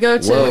see if I go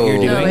to Whoa, you're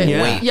doing? wait,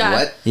 Yeah. Wait, yeah.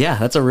 what? Yeah,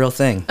 that's a real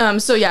thing.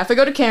 So yeah, if I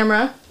go to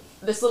camera,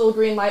 this little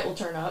green light will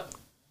turn up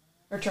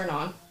or turn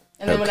on,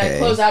 and then when I Okay.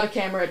 close out a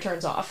camera, it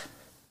turns off.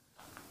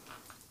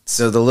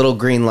 So the little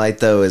green light,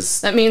 though,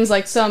 is... That means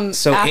like some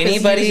So app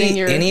is using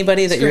your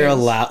anybody that you're screens.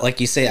 allowed,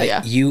 like you say,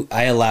 Yeah.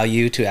 I allow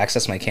you to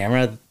access my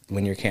camera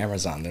when your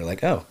camera's on. They're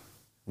like, oh,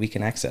 we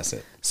can access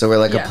it. So we're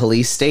like Yeah. a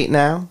police state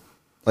now?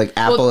 Like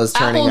Apple is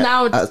turning Apple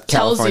now tells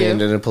California you-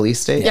 into a police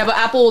state? Yeah, but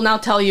Apple will now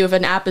tell you if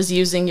an app is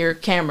using your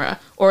camera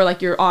or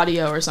like your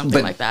audio or something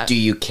But like that. do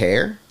you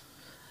care?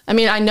 I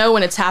mean, I know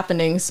when it's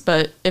happening,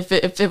 but if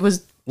it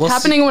was Well,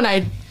 happening when I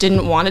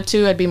didn't want it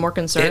to, I'd be more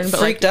concerned. It but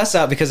freaked like, us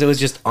out because it was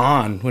just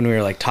on when we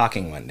were like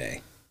talking one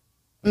day.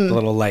 Mm. The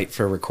little light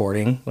for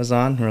recording was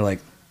on. We were like,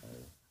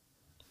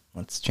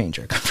 let's change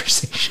our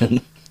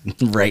conversation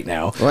right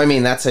now. Well, I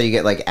mean, that's how you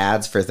get like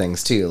ads for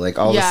things too. Like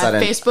all of a Yeah,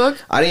 sudden, Facebook?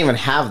 I don't even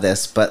have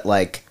this, but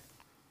like,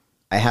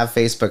 I have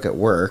Facebook at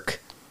work,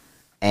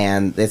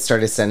 and it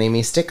started sending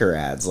me sticker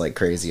ads like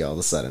crazy all of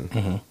a sudden.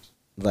 Mm-hmm.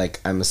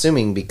 Like, I'm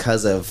assuming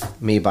because of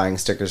me buying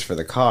stickers for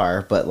the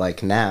car, but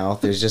like now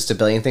there's just a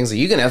billion things that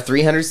you can have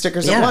 300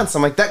 stickers Yeah. at once.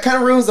 I'm like, that kind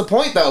of ruins the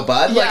point though,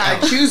 bud. Like, Yeah.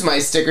 I choose my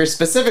stickers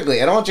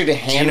specifically. I don't want you to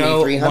hand You know,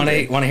 me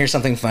 300. want to hear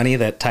something funny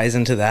that ties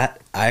into that?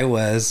 I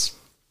was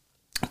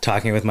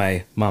talking with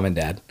my mom and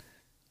dad.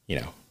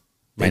 You know,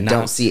 I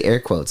don't see air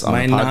quotes on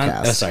the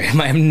podcast.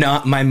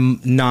 my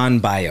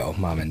non-bio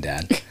mom and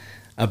dad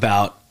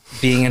about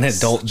being an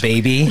adult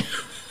baby.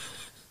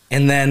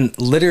 And then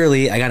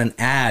literally I got an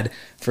ad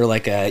for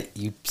like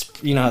you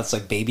know, it's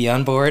like baby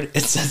on board.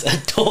 It says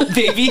adult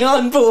baby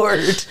on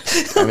board.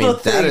 I mean,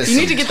 that is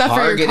You need to get that for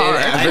your targeted car.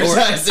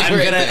 advertising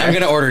right there. I'm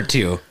gonna order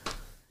 2.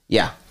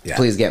 Yeah, Yeah.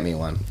 please get me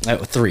one.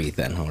 3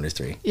 then. I'll order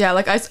 3. yeah,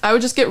 like I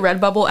would just get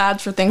Redbubble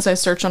ads for things I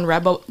search on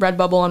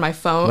Redbubble on my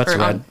phone. What's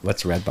or on-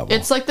 What's Redbubble?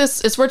 It's like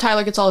this. It's where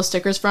Tyler gets all his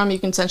stickers from. You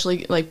can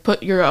essentially like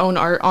put your own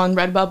art on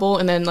Redbubble,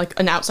 and then like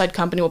an outside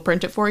company will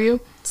print it for you.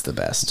 It's the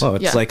best. oh,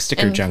 it's yeah, like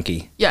sticker and-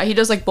 junkie. Yeah, he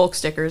does like bulk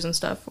stickers and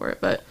stuff for it.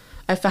 But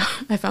I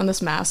found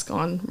this mask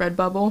on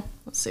Redbubble.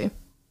 Let's see.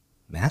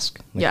 Mask?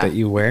 Like Yeah. that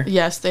you wear?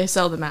 Yes, they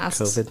sell the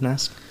masks. COVID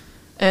mask?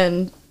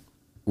 And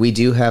We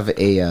do have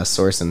a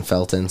source in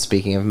Felton,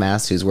 speaking of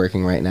masks, who's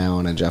working right now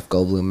on a Jeff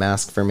Goldblum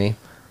mask for me.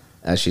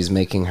 She's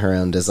making her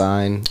own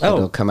design.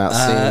 It'll come out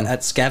soon. At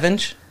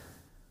Scavenge?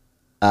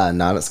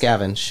 Not at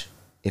Scavenge.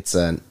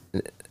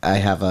 I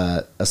have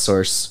a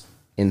source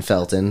in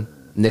Felton,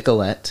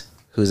 Nicolette,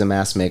 who's a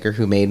mask maker,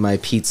 who made my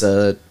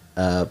Pizza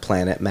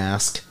Planet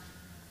mask.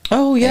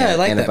 Oh yeah, I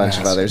like and that a bunch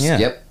mask. of others.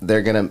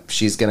 Yeah.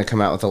 She's gonna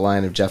come out with a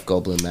line of Jeff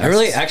Goldblum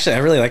masks. I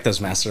really like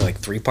those masks. They're like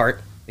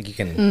 3-part. Like you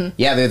can.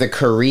 Yeah, they're the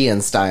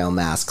Korean style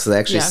masks. They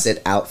actually Yeah.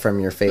 sit out from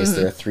your face.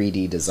 They're a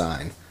 3D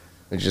design,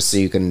 just so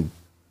you can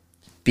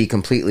be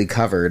completely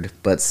covered,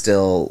 but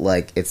still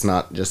like it's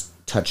not just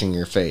touching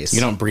your face. You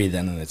don't breathe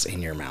in, and it's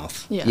in your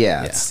mouth. Yeah.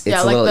 Yeah, it's a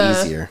like little the,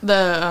 easier.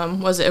 The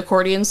was it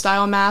accordion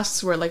style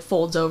masks where it like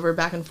folds over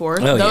back and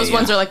forth? Oh, Those yeah,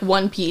 ones yeah. are like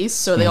one piece,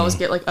 so they always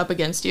get like up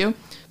against you.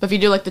 But if you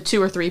do like the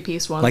 2 or 3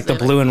 piece ones, Like the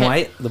they, blue and hit-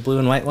 white, the blue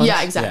and white ones.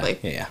 Yeah, exactly.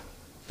 Yeah.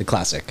 The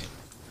classic.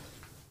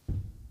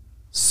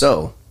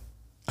 So,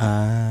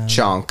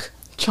 Chonk.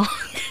 Chonk.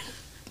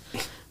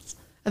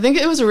 I think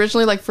it was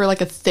originally like for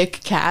like a thick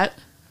cat,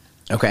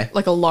 Okay,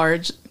 like a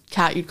large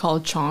cat you'd call a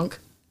chonk.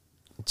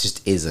 it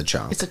just is a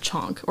chonk. It's a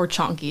chonk or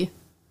chonky.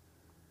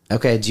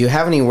 Okay, do you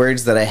have any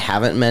words that I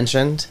haven't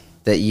mentioned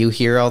that you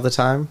hear all the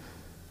time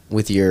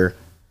with your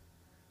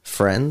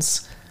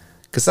friends?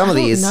 Because some of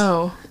these,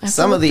 No, I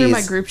some of through my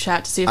these, group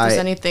chat to see if there's I-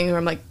 anything where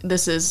I'm like,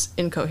 this is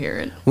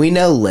incoherent. we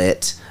know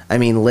Lit. I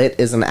mean, Lit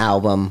is an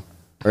album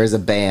or is a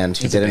band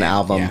who It's a did an band,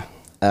 album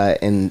yeah.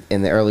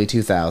 in the early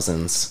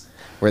 2000s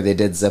where they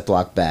did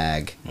Ziploc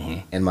Bag Mm-hmm.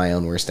 and My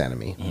Own Worst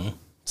Enemy.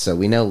 So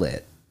we know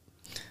Lit.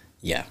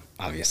 Yeah,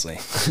 obviously.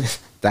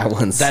 That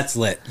one's That's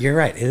lit. You're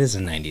right. It is a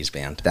 90s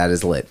band. that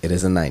is Lit. It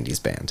is a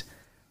 90s band.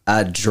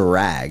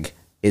 Drag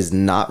is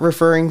not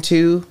referring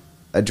to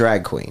a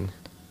drag queen.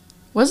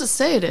 What does it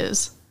say it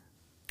is?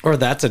 Or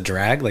that's a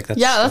drag. Like that's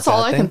Yeah, that's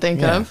all I can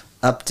think of.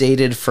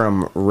 Updated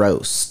from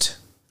roast.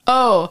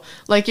 Oh,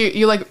 like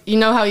you like you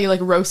know how you like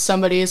roast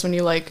somebody is when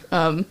you like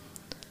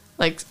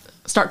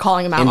start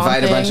calling them out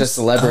Invite on a bunch of things.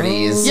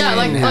 celebrities. Yeah, and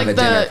like have a like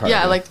dinner the party.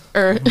 yeah like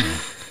or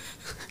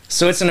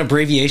So it's an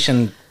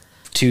abbreviation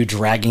to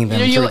dragging them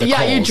you through the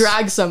yeah you coals.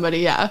 drag somebody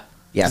yeah.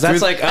 yeah. 'Cause that's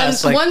through- like And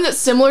us. Like, one that's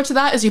similar to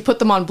that is you put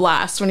them on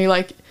blast when you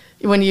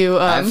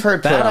I've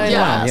heard put that on I know,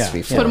 blast yeah.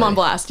 before. put them on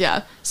blast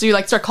yeah. So you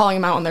like start calling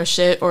them out on their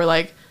shit or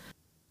like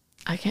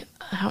I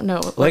don't know.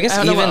 well, I guess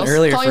don't know what even else.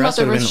 earlier Calling for them us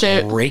out would have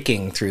their been shit.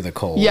 raking through the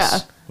coals. Yeah.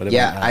 Would have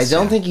Yeah, been I us,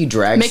 don't yeah. think you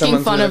drag Making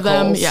someone fun through of the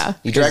them, coals. yeah.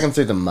 You drag them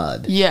through the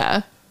mud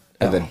Yeah.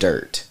 or the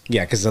dirt.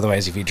 Yeah, because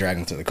otherwise, if you drag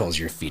them through the coals,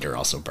 your feet are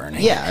also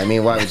burning. Yeah, I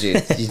mean, why would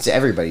you?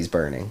 Everybody's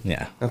burning.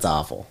 Yeah. That's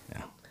awful.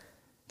 Yeah.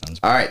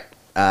 All right,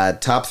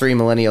 top 3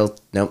 millennial.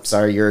 Nope,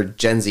 sorry, you're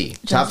Gen Z.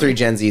 Top 3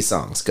 Gen Z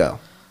songs. Go.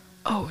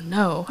 Oh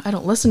no, I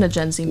don't listen to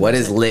Gen Z music. What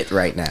is lit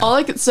right now? All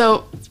I could,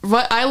 so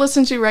what I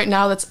listen to right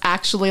now that's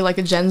actually like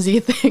a Gen Z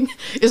thing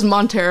is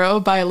Montero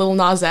by Lil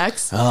Nas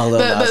X. Oh, Lil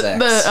Nas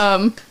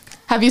X.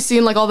 Have you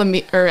seen like all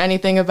the or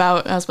anything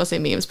about? I was supposed to say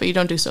memes, but you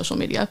don't do social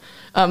media.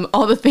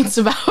 All the things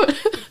about.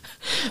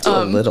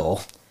 a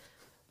little.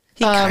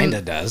 He kind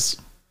of does.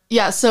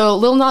 Yeah, so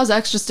Lil Nas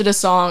X just did a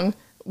song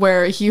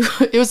where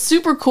it was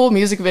super cool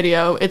music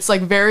video. It's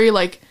like very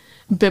like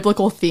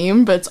biblical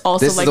themed, but it's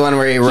also This is like the one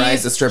where he rides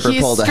he's- the stripper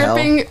he's pole to hell?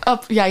 stripping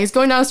up. Yeah, he's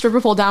going down a stripper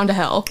pole down to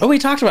hell, Oh, we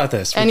talked about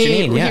this. With and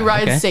Janine. Yeah, he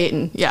rides okay.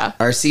 Satan. Yeah.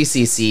 Our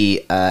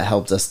CCC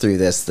helped us through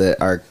this.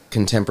 Our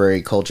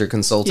contemporary culture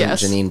consultant,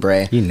 Yes. Janine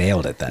Bray. You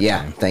nailed it that Yeah,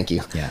 time. thank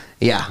you. Yeah.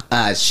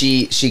 Yeah.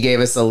 She gave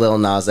us a Lil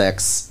Nas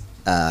X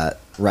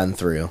run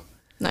through.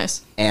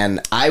 Nice. And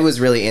I was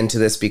really into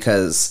this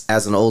because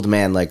as an old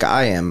man like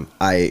I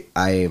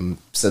am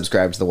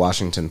subscribed to the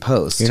Washington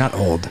Post. You're not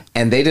old.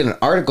 And they did an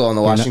article on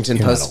the Washington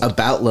you're not Post old.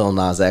 about Lil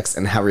Nas X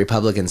and how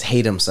Republicans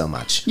hate him so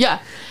much. Yeah.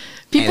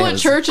 People And it at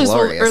was churches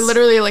glorious. are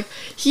literally like,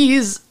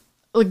 he's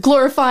like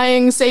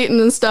glorifying Satan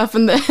and stuff.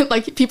 And then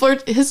like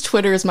his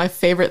Twitter is my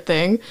favorite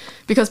thing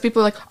because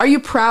people are like, are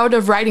you proud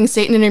of writing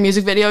Satan in your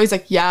music video? He's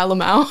like, yeah,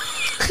 Lamau.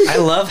 I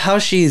love how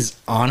she's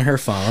on her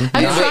phone.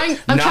 I'm not- trying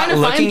to not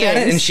find looking at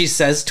it, things. and she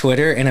says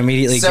Twitter and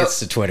immediately So- gets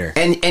to Twitter.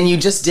 And you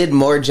just did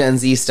more Gen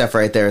Z stuff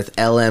right there with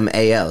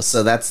LMAO.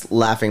 So that's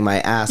laughing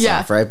my ass Yeah.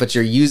 off, right? But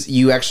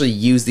you actually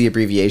use the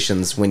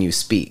abbreviations when you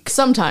speak.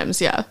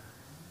 Sometimes, yeah.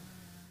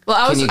 Well,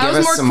 I Can you was give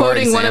us more some more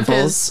quoting one of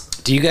examples?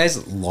 his Do you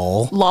guys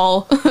lol? You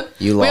lol.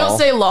 We lol. don't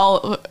say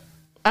lol.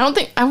 I don't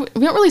think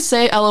we don't really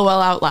say LOL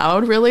out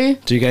loud, really.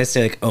 Do you guys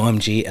say like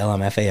OMG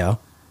LMFAO?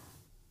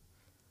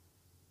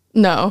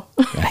 No,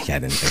 I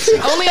didn't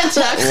think so. only in text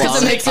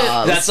because it makes it.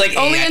 That's like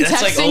Only in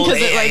that's like texting old 'cause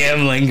it, like-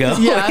 AM lingo.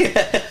 Yeah.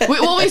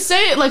 we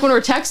say it like when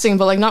we're texting,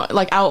 but like not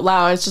like out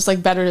loud. It's just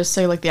like better to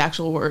say like the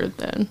actual word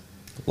than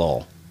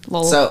Lol.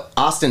 lol. So,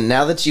 Austin,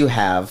 now that you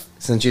have,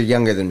 since you're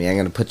younger than me, I'm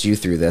going to put you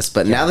through this,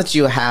 but now that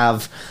you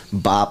have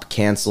Bop,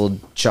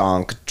 Canceled,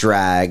 Chonk,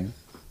 Drag,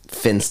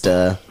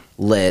 Finsta,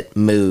 Lit,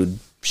 Mood,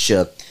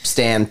 Shook,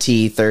 Stand,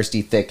 T,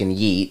 Thirsty, Thick, and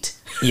Yeet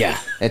Yeah.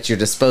 at your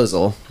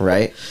disposal,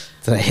 right?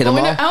 Did I hit Well,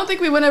 them I all? don't think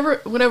we would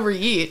ever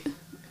eat,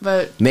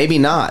 but Maybe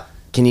not.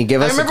 Can you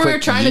give I us a remember we were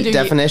quick trying to Yeet do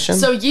definition? Yeet.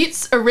 So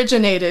Yeats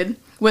originated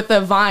with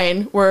a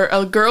Vine where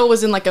a girl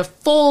was in like a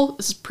full.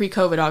 This is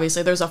pre-COVID,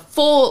 obviously. There's a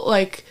full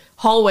like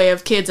hallway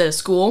of kids at a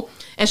school,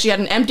 and she had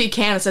an empty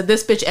can and said,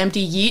 "This bitch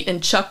empty Yeet,"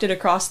 and chucked it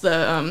across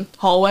the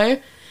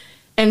hallway.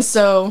 And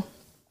so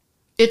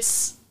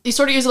it's you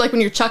sort of use it like when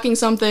you're chucking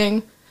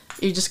something.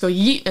 you just go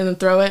yeet and then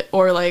throw it.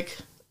 Or like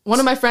one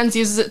of my friends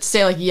uses it to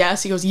say like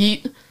yes, he goes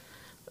yeet.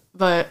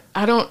 But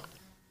I don't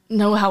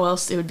know how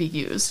else it would be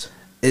used.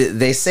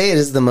 They say it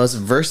is the most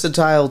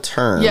versatile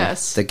term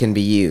Yes. that can be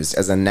used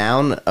as a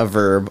noun, a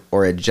verb,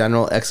 or a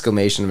general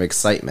exclamation of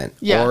excitement.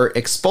 Yeah. Or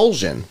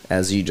expulsion,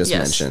 as you just Yes.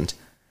 mentioned.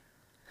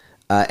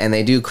 And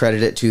they do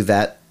credit it to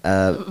that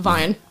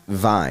Vine.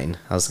 Vine.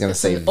 I was going to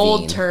say an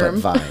old Vine,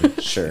 term. but Vine,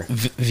 sure.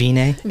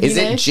 Vine. Is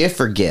Vine? it GIF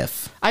or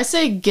GIF? I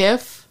say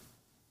GIF.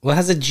 Well, it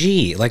has a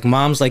G. Like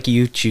moms like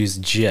you choose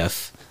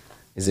GIF.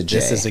 Is it J?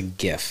 This is a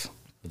GIF.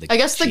 with a I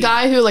guess the G.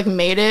 guy who like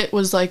made it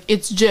was like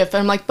it's GIF.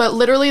 And I'm like, but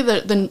literally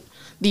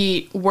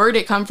the word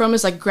it come from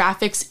is like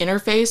graphics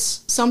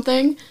interface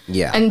something.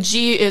 Yeah. And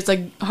G is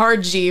like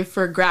hard G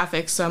for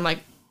graphics. So I'm like,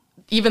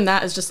 even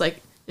that is just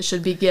like it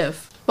should be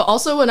GIF. But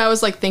also when I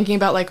was like thinking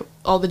about like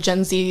all the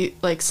Gen Z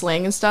like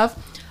slang and stuff,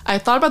 I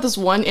thought about this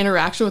one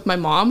interaction with my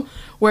mom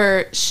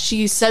where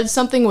she said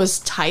something was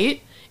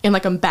tight in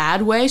like a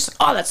bad way. She's like,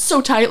 oh, that's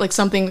so tight. Like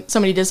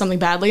somebody did something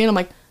badly. And I'm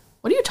like,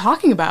 what are you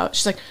talking about?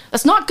 She's like,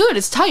 that's not good.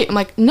 It's tight. I'm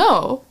like,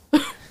 no.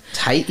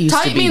 Tight used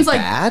Tight to be means,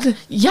 like- bad?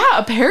 Yeah,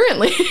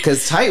 apparently.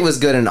 Because tight was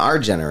good in our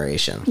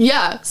generation.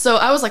 Yeah. So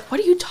I was like, what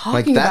are you Like,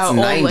 talking that's about,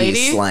 90s old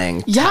lady?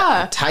 slang.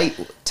 Yeah. Tight,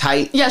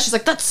 Yeah, she's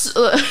like, that's,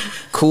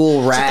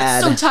 cool, that's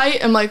rad. so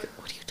tight. I'm like,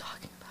 what are you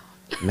talking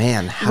about?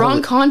 Man, how Wrong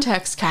do,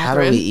 context, how do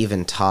Catherine. we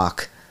even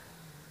talk?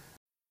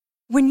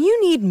 When you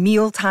need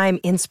mealtime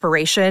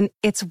inspiration,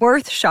 it's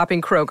worth shopping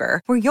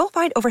Kroger, where you'll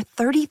find over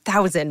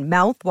 30,000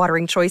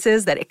 mouth-watering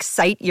choices that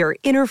excite your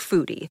inner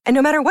foodie. And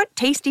no matter what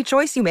tasty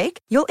choice you make,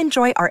 you'll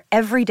enjoy our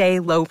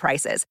everyday low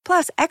prices,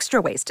 plus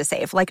extra ways to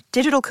save, like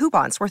digital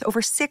coupons worth over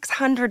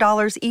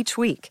 $600 each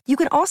week. You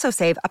can also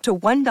save up to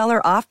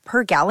 $1 off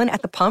per gallon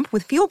at the pump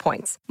with fuel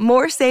points.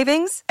 More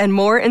savings and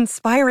more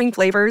inspiring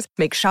flavors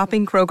make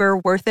shopping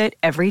Kroger worth it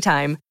every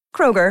time.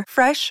 Kroger,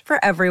 fresh for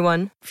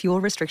everyone.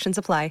 Fuel restrictions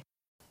apply.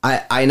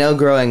 I know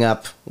growing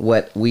up,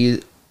 what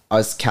we,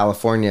 as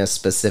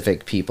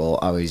California-specific people,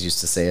 always used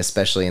to say,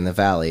 especially in the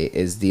Valley,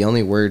 is the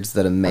only words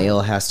that a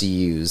male has to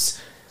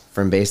use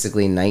from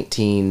basically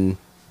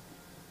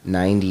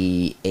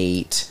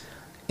 1998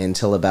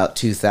 until about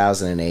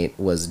 2008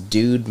 was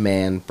dude,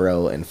 man,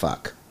 bro, and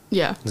fuck.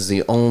 Yeah. Those are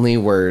the only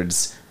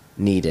words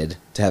needed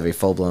to have a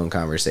full-blown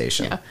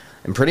conversation. Yeah.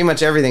 And pretty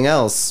much everything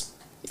else,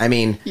 I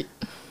mean,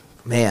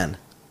 man,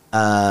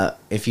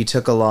 if you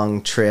took a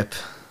long trip,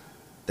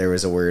 there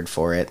was a word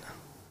for it.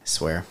 I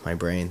swear, my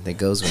brain, it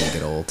goes when you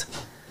get old.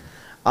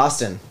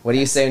 Austin, what do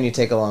you say when you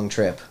take a long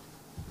trip?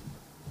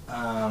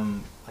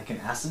 Like an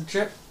acid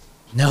trip?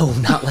 No,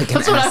 not like an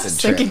That's what I acid was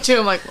trip. thinking too.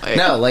 I'm like, wait.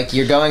 No, like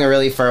you're going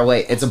really far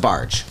away. It's a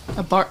barge.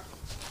 A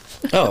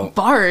Oh,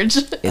 barge.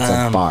 It's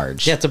a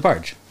barge. yeah, it's a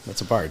barge.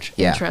 That's a barge.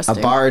 Yeah, Interesting.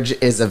 a barge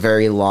is a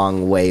very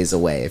long ways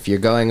away. If you're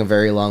going a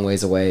very long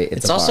ways away,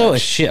 it's a also a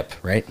barge. ship,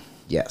 right?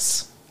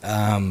 Yes.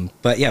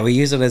 But yeah, we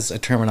use it as a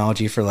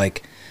terminology for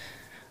like,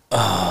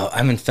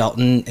 I'm in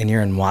Felton and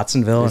you're in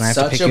Watsonville and I have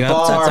to Such pick a you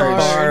up. That's a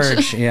barge.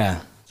 barge. Yeah,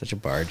 such a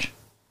barge.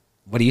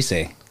 What do you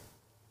say?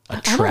 A I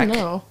trek. don't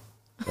know.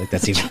 Like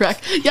that's even.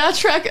 Trek. Yeah,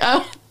 trek.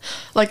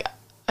 Like,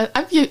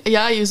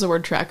 I use the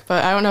word trek,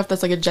 but I don't know if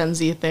that's like a Gen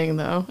Z thing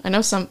though. I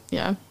know some.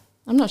 Yeah,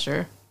 I'm not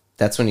sure.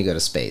 That's when you go to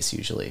space,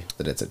 usually,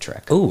 that it's a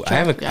trek. Ooh,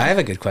 I yeah. have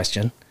a good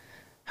question.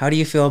 How do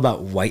you feel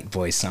about White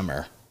Boy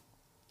Summer?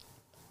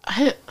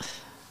 I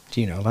Do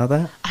you know about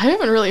that?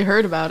 haven't really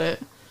heard about it.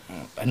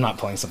 I'm not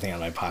pulling something out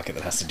of my pocket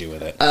that has to do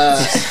with it.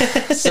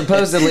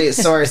 Supposedly,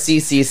 so our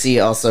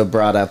CCC also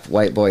brought up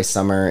White Boy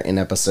Summer in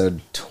episode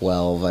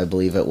 12, I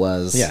believe it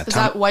was. yeah, Is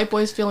that white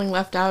boys feeling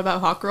left out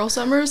about Hot Girl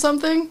Summer or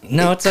something?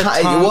 no, it's a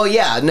Ki- Tom, Well,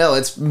 yeah, no,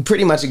 it's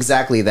pretty much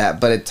exactly that,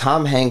 but it's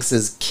Tom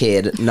Hanks's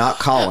kid, not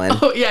Colin,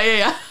 Oh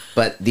yeah.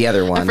 but the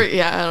other one.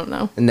 Yeah, I don't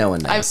know. No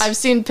one knows. I've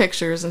seen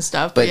pictures and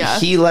stuff, but yeah.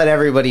 he let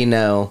everybody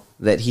know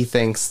that he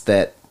thinks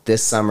that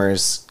this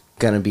summer's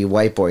gonna be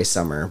White Boy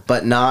Summer,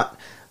 but not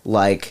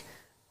like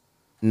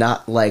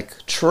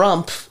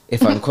Trump,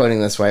 if I'm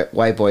quoting this right,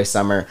 White Boy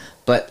Summer,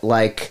 but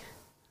like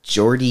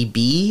Jordy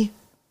B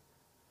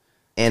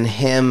and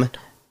him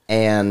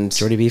and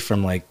Jordy B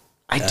from like.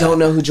 I don't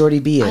know who Jordy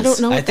B is. I don't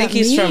know. What I think that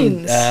he's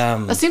means.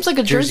 from. That seems like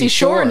a Jersey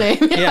Shore name.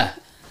 Yeah.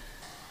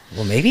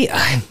 Well, maybe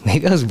I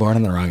was born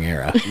in the wrong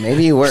era.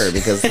 Maybe you were,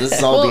 because this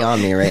is all Well-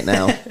 beyond me right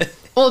now.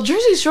 Well,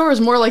 Jersey Shore is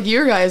more like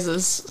your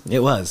guys's. It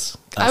was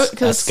I- us,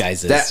 'cause us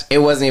guys. That it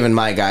wasn't even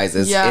my guys.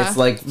 It's, Yeah. it's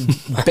like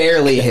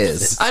barely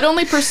his. I'd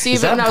only perceive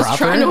Is it when that I was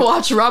proper? trying to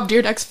watch Rob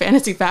Dyrdek's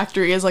Fantasy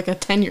Factory as like a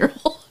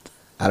 10-year-old.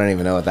 I don't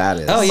even know what that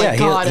is. Oh yeah, my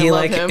God, he I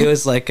love like him. it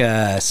was like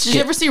a. Did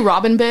you ever see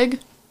Robin Big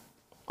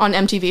on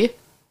MTV?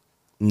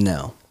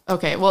 No.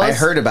 Okay, well, I it's,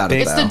 heard about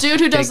it it's though. the dude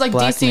who does Big like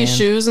black DC man.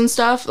 shoes and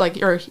stuff.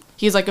 Like, or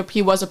he's like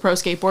he was a pro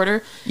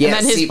skateboarder, Yeah, and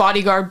then his see,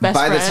 bodyguard best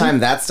by friend. the time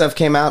that stuff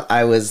came out,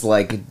 I was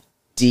like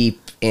deep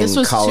in This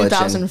was college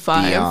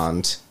 2005. and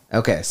beyond.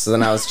 Okay, so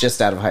then I was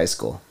just out of high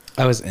school.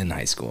 I was in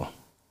high school.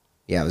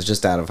 Yeah, I was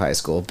just out of high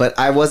school, but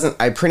I wasn't.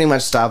 I pretty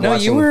much stopped No,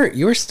 watching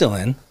you were still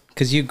in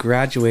because you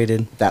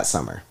graduated. that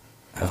summer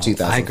of Oh,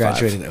 2005. I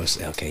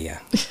graduated. Okay, yeah.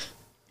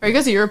 Are you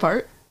guys a year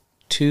apart?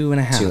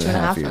 2.5.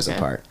 2.5 years okay.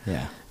 apart.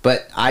 Yeah.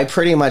 But I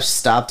pretty much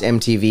stopped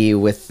MTV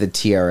with the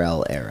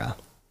TRL era.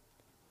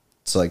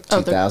 So like Oh,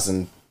 the-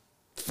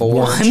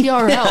 2004.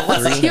 TRL.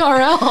 What's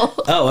TRL?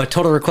 Oh, a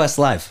Total Request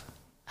Live.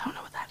 I don't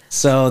know what that is.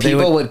 So they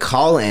People would would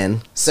call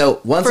in.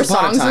 So once For upon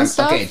a songs and time,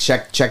 stuff? okay,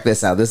 check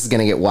this out. This is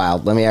gonna get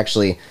wild. Let me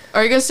actually,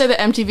 Are you gonna say that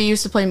MTV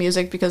used to play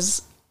music?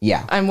 Because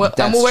yeah, I'm that's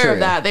aware true. of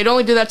that. They'd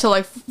only do that till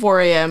like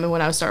 4 a.m. and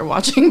when I started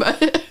watching.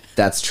 But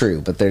That's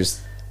true, but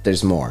there's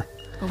more.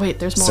 oh, wait,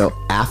 there's more. So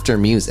after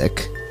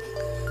music,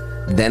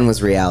 then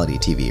was reality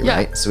TV, Yeah.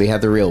 right? So we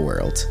had the Real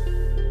World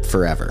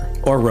forever.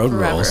 or Road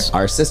Forever. Rules.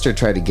 Our sister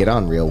tried to get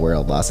on Real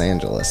World Los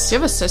Angeles. Do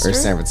you have a sister? Or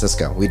San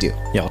Francisco. We do.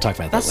 Yeah, we'll talk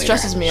about that that later.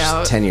 stresses me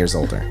out. 10 years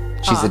older.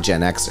 She's a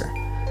Gen Xer.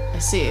 I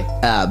see.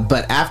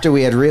 But after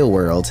we had Real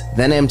World,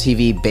 then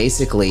MTV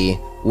basically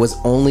was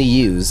only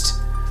used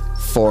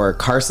for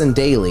Carson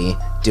Daly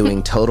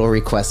doing Total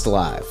Request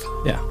Live.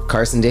 Yeah.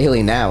 Carson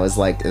Daly now is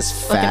like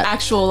this Like an fat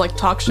actual like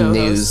talk show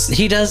news. host.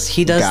 He does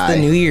Guy. the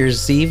New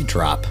Year's Eve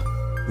drop.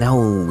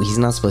 No, he's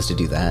not supposed to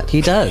do that.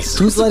 He does.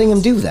 Who's letting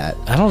him do that?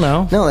 I don't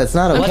know. No, that's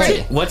not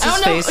okay. What's I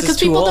his don't know face is because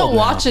too people old don't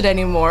watch now. it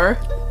anymore.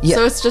 Yeah.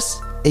 So it's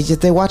just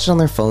They watch it on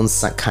their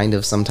phones, kind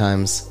of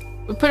sometimes.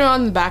 we put it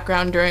on in the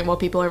background during while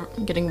people are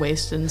getting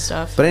wasted and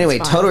stuff. But anyway,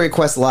 It's fine. Total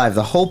Request Live,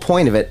 the whole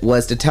point of it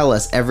was to tell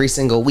us every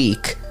single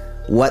week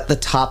what the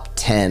top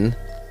 10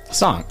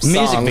 Songs.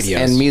 Music songs videos.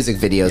 and music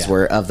videos Yeah.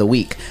 were of the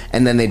week.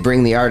 And then they'd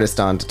bring the artist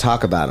on to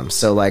talk about them.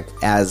 So, like,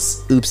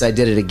 as Oops, I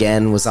Did It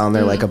Again was on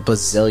there like a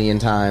bazillion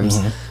times.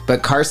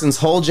 But Carson's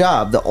whole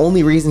job, the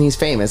only reason he's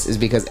famous is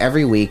because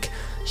every week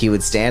he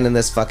would stand in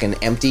this fucking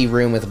empty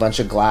room with a bunch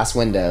of glass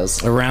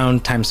windows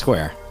Around Times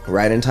Square.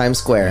 right in Times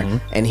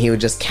Square, and he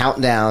would just count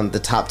down the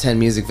top 10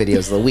 music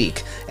videos of the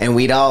week. And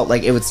we'd all,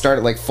 like, it would start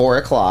at like 4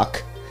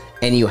 o'clock,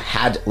 and you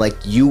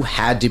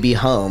had to be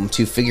home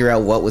to figure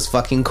out what was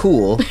fucking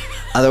cool.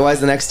 Otherwise,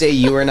 the next day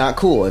you were not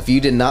cool. If you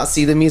did not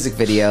see the music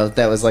video,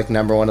 that was like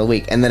number one of the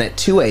week. And then at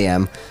 2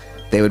 a.m.,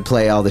 they would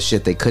play all the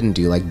shit they couldn't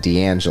do, like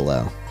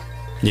D'Angelo.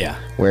 Yeah.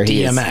 Where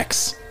he is-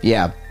 DMX.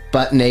 Yeah,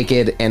 butt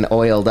naked and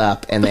oiled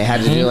up, and they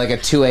had to do like a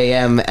 2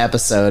 a.m.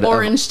 episode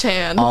orange of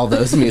tan. all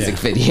those music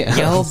videos.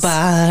 Your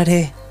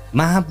body,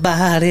 my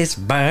body's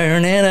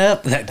burning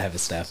up. That type of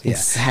stuff. Yeah.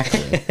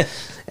 Exactly.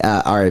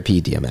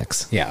 R.I.P.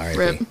 DMX. Yeah. R.I.P.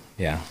 Rip.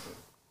 Yeah.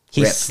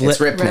 He Rip. slipped. It's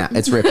Rip now.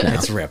 It's Rip now.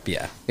 It's Rip.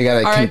 Yeah. You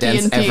gotta R.I.P.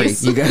 condense in every.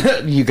 peace.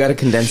 You gotta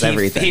condense He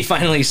everything.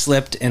 finally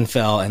slipped and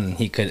fell, and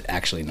he could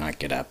actually not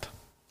get up.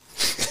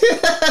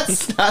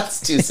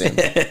 That's too soon.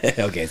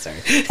 Okay, sorry.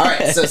 All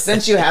right. So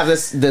since you have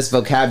this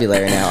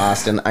vocabulary now,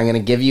 Austin, I'm gonna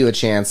give you a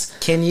chance.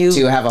 Can you-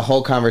 to have a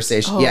whole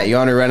conversation? Yeah. You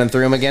want to run them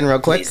through them again, real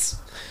quick? Please.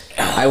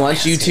 I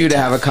want you two to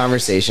have a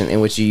conversation in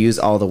which you use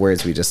all the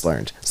words we just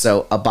learned.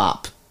 So a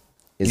bop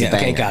is a Yeah.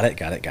 banger. Okay.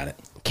 Got it.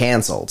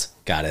 Cancelled.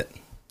 Got it.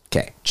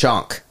 Okay.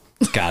 Chonk.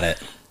 Got it.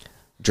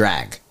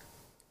 Drag.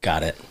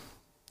 Got it.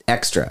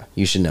 Extra.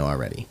 You should know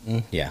already.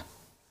 Yeah.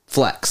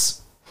 Flex.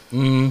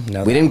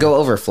 No. We didn't go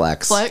over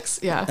flex. Flex,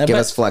 yeah. Give but-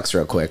 us flex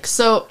real quick.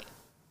 So,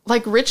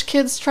 like rich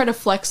kids try to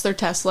flex their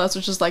Teslas,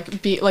 which is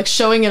like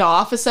showing it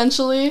off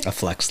essentially. A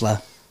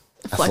flexla.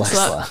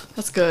 flexla.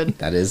 That's good.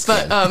 That is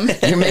But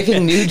good. You're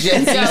making new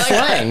Gen Z Yeah, like-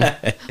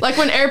 slang. like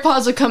when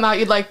AirPods would come out,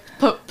 you'd like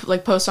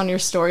post on your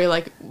story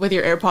like with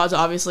your AirPods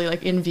obviously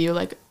like in view,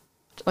 like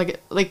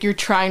you're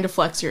trying to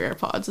flex your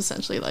AirPods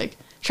essentially, like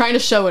trying to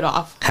show it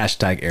off.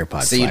 Hashtag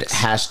AirPod So you'd flex.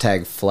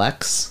 hashtag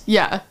flex.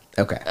 Yeah.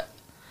 Okay.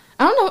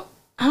 I don't know.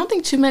 I don't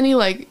think too many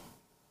like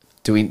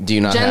Do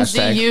you not Gen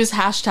hashtag? Z use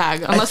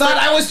hashtag I unless thought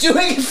they're- I was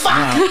doing it.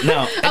 Fuck.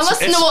 no.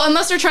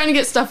 unless they're trying to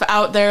get stuff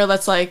out there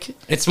that's like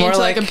It's more into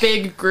like a like-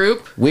 big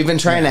group. We've been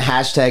trying to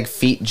hashtag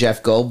feat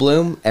Jeff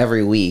Goldblum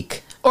every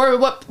week. Or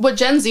what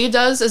Gen Z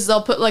does is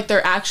they'll put like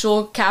their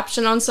actual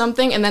caption on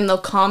something and then they'll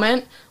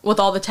comment with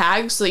all the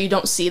tags so that you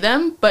don't see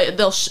them, but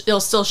it'll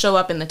still show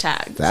up in the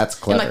tags. That's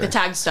In clever. like the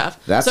tag stuff.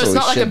 That's so it's what we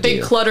not like a should big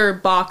do. clutter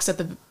box at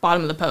the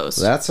bottom of the post.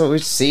 That's what we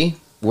see.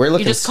 We're you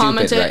looking just stupid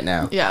comment it right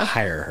now. Yeah.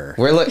 Hire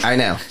her. I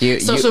know.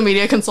 Social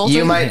media consultant.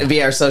 You might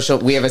be our social.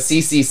 We have a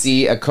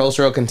CCC, a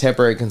cultural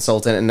contemporary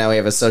consultant, and now we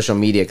have a social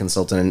media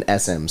consultant, an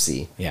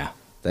SMC. Yeah.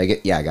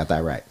 Yeah, I got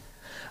that right.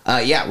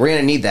 Yeah, we're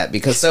gonna need that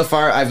because so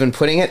far I've been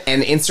putting it,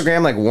 and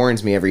Instagram like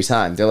warns me every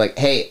time. They're like,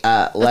 "Hey,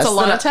 a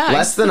lot of tags.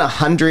 less than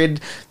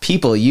 100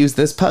 people use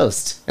this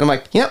post," and I'm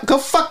like, "Yep, go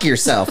fuck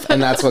yourself,"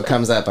 and that's what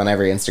comes up on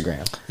every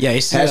Instagram. Yeah. I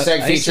used to do that-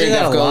 Hashtag I used to do featuring that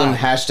Jeff a Golden. lot.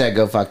 Hashtag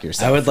go fuck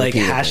yourself. I would like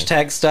repeatedly.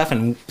 hashtag stuff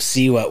and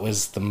see what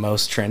was the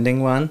most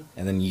trending one,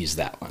 and then use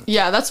that one.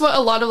 Yeah, that's what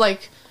a lot of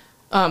like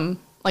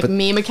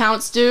meme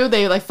accounts do.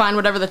 They like find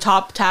whatever the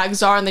top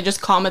tags are and they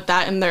just comment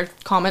that in their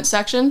comment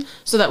section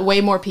so that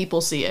way more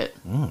people see it.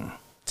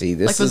 See,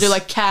 this Like they'll is do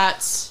like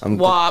cats, I'm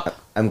gl- WAP,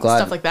 I'm glad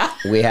stuff like that.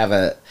 we have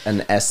an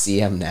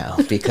SCM now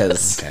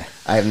because Okay.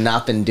 I have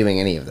not been doing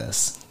any of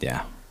this.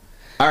 Yeah.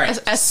 All right,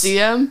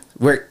 SCM,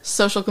 we're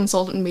social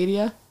consultant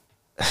media.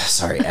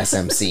 Sorry,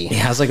 SMC.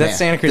 Yeah, I was like, that's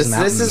Santa Cruz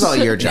Mountains. This is all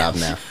your job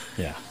now.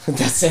 Yeah.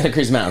 That's Santa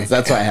Cruz Mountains.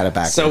 That's why I had it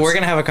backwards. So we're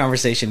gonna have a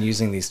conversation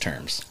using these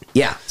terms.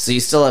 Yeah. So you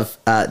still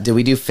have, did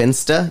we do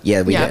Finsta?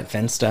 Yeah, we Yeah. did.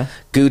 Finsta.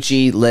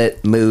 Gucci,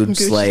 lit, mood,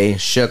 Gucci. slay,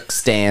 shook,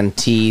 stand,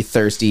 tea,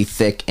 thirsty,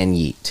 thick, and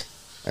yeet.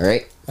 All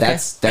right?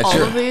 That's All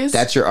your of these?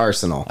 that's your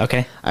arsenal.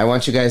 Okay. I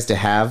want you guys to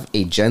have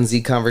a Gen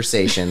Z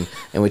conversation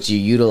in which you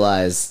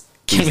utilize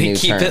these Can we new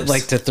keep terms. it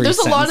like to 3 There's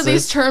a lot of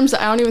these sentences? terms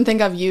that I don't even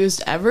think I've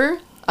used ever.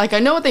 Like I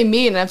know what they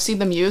mean and I've seen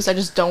them used. I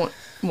just don't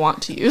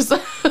want to use them.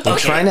 We're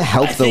trying to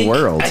help the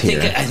world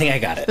here. I think I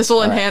got it. This will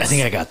I enhance.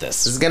 think I got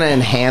this. This is going to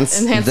enhance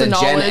Enhance the the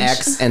Gen knowledge.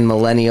 X and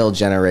millennial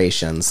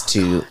generations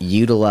to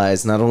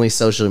utilize not only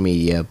social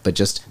media, but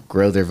just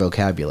grow their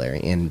vocabulary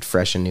in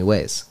fresh and new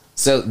ways.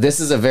 So this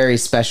is a very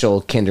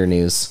special Kinder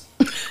News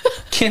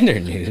Kinder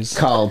News.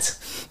 called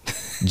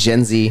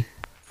Gen Z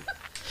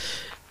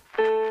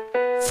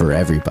for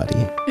everybody.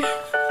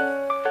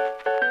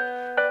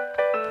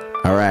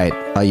 All right,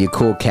 all you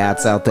cool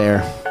cats out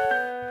there.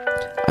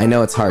 I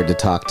know it's hard to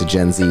talk to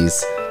Gen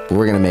Zs, but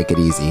we're going to make it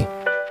easy.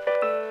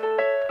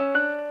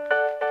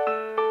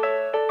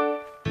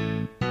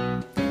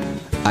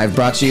 I've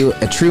brought you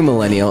a true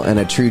millennial and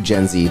a true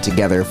Gen Z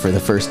together for the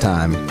first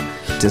time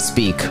to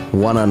speak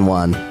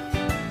one-on-one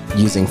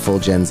using full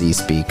Gen Z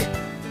speak.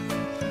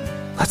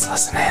 Let's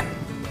listen in.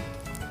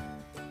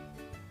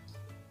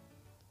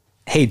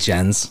 Hey,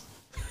 Jens.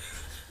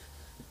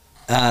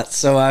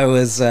 So I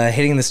was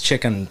hitting this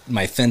chick on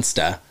my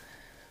Finsta,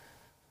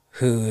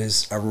 who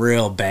is a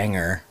real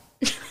banger,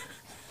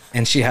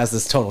 and she has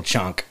this total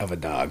chunk of a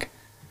dog.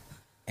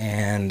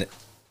 And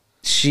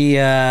she,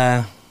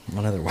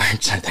 what other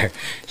words are there?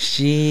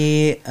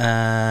 She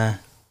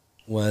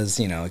was,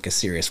 like a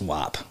serious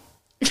wop.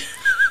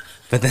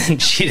 But then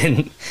she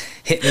didn't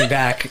hit me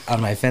back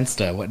on my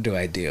Finsta. What do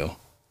I do?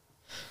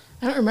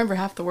 I don't remember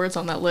half the words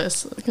on that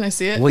list. Can I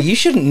see it? Well, you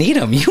shouldn't need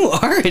them. You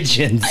are a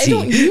Gen Z. I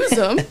don't use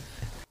them.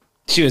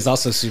 She was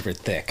also super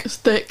thick. It's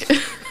thick.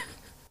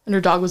 And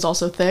her dog was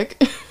also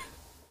thick.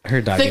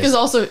 Her dog Thick is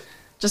also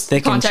just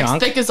Thick and context.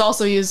 chunk? Thick is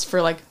also used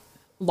for like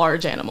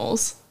large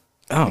animals.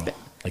 Oh,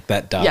 like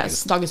that dog.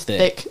 Yes, dog is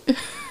thick.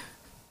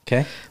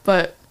 Okay.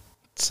 But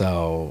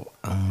So,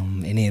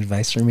 any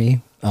advice for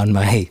me on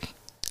my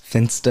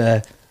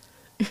Finsta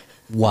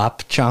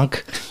wop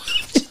chunk?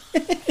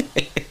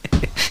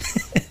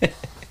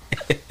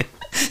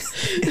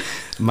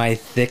 My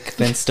thick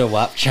Finsta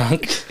wop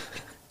chunk.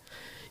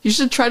 you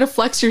should try to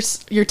flex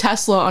your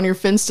Tesla on your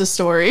Finsta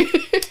story.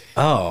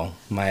 Oh,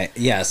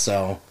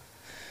 so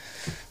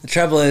the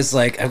trouble is,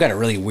 like, I've got a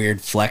really weird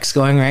flex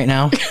going right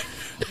now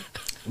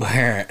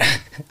where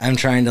I'm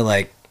trying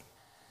to,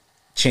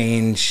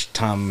 change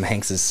Tom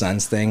Hanks's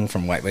son's thing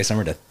from White Boy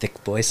Summer to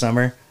Thick Boy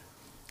Summer.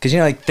 Because,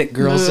 thick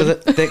girls are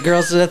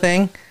the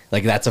thing.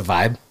 Like, that's a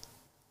vibe,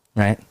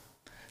 right?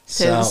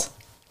 So, Tis.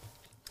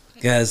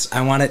 because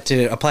I want it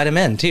to apply to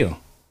men, too.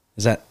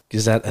 Is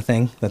that a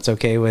thing that's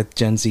okay with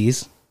Gen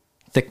Zs?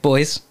 Thick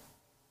boys?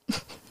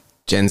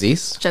 Gen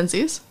Zs? Gen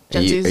Zs. Are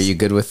you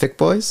good with thick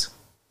boys?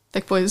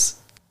 Thick boys.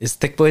 Is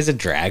thick boys a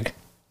drag?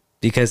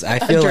 Because I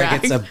feel like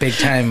drag. it's a big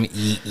time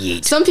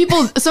yeet. Some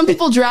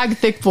people drag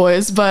thick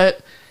boys,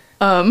 but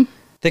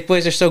Thick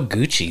boys are so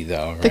Gucci,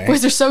 though, right? thick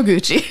boys are so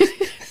Gucci.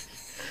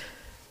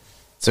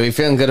 So we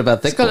feeling good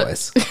about thick gotta-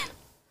 boys?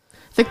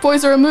 Thick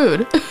boys are a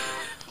mood.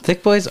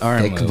 Thick boys are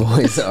a Thick move.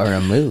 boys are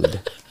a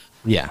mood.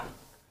 Yeah.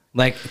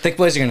 Like, thick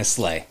boys are going to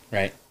slay,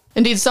 right?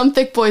 Indeed, some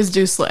thick boys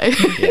do slay.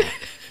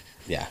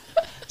 Yeah.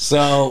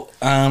 So,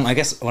 I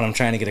guess what I'm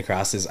trying to get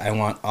across is I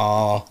want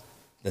all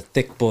the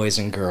thick boys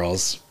and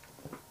girls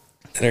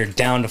that are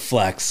down to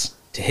flex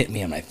to hit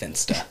me on my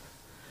Finsta.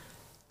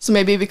 So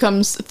maybe it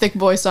becomes thick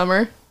boy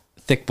summer.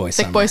 Thick boy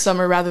summer. Thick boy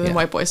summer rather than Yeah.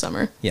 white boy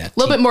summer. Yeah, A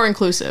little bit more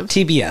inclusive.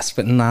 TBS,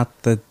 but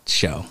not the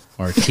show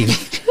or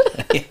TV.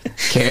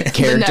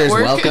 Characters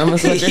network. welcome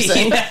is what you're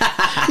saying?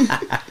 I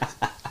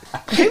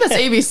think that's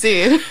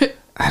ABC.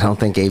 I don't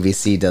think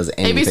ABC does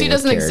anything ABC with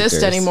doesn't exist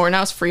characters. anymore.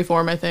 Now it's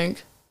Freeform, I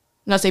think.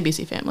 And that's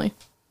ABC Family.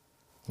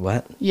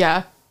 What?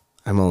 Yeah.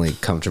 I'm only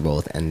comfortable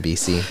with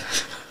NBC,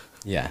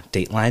 Yeah,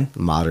 Dateline,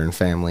 Modern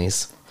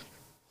Families.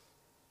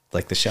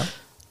 like the show.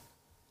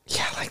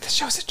 Yeah, like the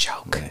show's a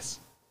joke. Nice.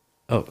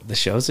 Oh, the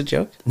show's a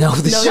joke? No,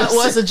 the No, show's that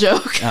was a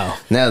joke. Oh,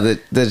 no,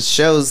 the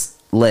show's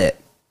lit.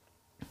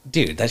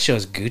 dude, that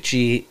show's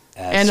Gucci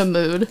as And a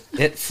mood.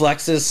 it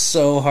flexes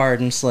so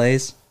hard and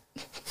slays.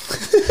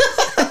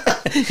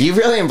 You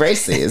really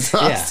embrace these.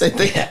 Yeah. I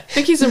think, I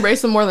think he's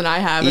embraced them more than I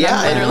have. And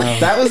I'm literally,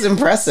 that was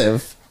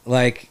impressive.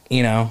 Like,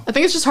 I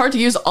think it's just hard to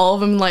use all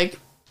of them like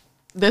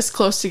this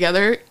close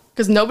together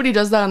because nobody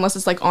does that unless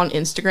it's like on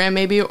Instagram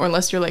maybe or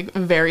unless you're like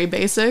very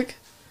basic.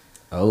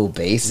 Oh,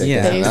 basic.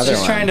 yeah, is I was another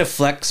just one. trying to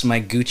flex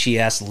my Gucci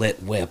ass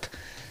lit whip.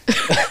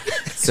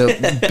 So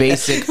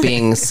basic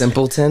being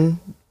simpleton,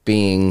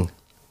 being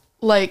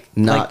Like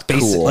not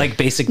basic, cool. like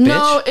basic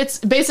no, bitch. it's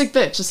basic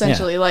bitch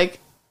essentially. Yeah. Like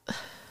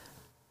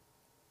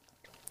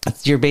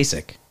You're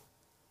basic,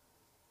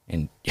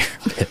 and you're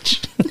a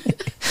bitch.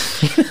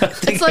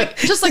 It's like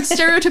just like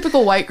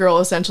stereotypical white girl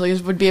essentially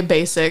would be a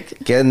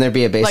basic. Can there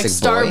be a basic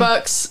Like boy?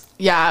 Starbucks,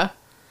 yeah.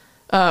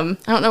 I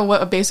don't know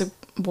what a basic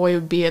boy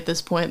would be at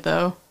this point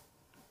though.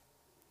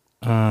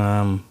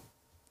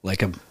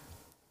 Like a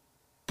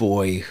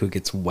boy who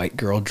gets white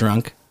girl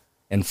drunk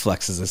and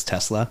flexes his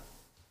Tesla.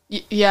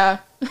 Yeah.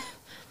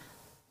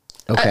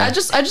 Okay.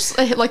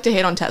 I like to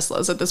hate on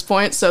Teslas at this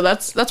point, so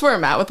that's where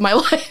I'm at with my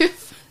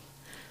life.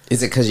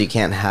 Is it because you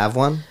can't have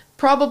one?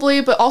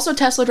 Probably, but also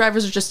Tesla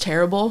drivers are just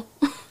terrible.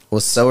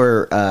 Well, so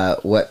are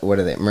what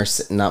are they?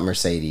 Not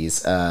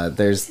Mercedes.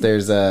 There's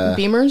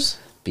Beamers.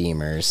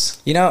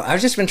 Beamers. You know,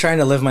 I've just been trying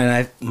to live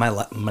live my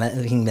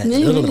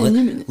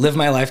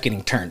life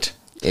getting turned.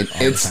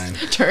 It's Time.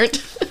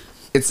 Turnt.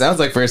 it sounds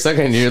like for a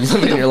second you're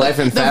living your life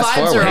in The fast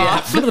vibes forward. are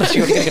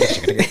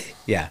off.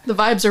 Yeah. The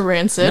vibes are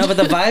rancid. No, but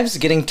the vibes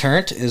getting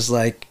turned is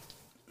like,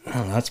 I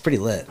don't know, that's pretty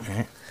lit,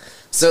 right?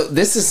 So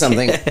this is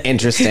something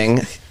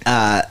interesting.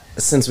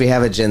 Since we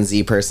have a Gen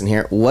Z person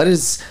here, what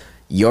is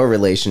your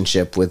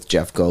relationship with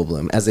Jeff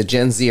Goldblum as a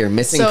Gen Zer,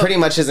 missing So, pretty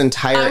much his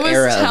entire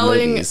era of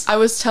movies? I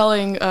was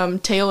telling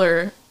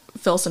Taylor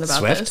Filson about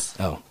Swift? this.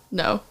 Oh.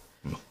 No.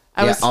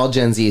 All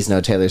Gen Zs know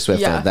Taylor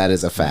Swift. Yeah. Though. That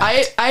is a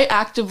fact. I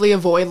actively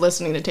avoid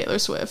listening to Taylor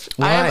Swift.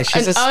 Why?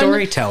 She's a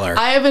storyteller.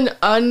 I have an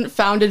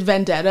unfounded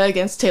vendetta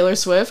against Taylor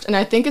Swift, and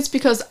I think it's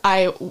because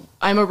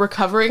I'm a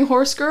recovering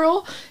horse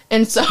girl,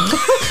 and so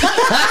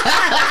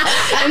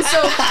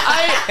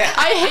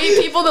I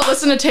hate people that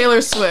listen to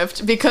Taylor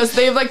Swift because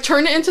they've like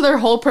turned it into their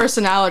whole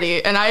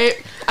personality, and I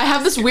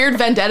have this weird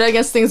vendetta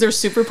against things that are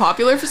super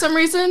popular for some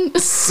reason.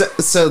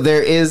 So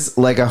there is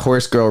like a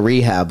horse girl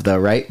rehab though,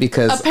 right?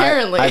 Because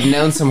Apparently. I've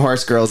known some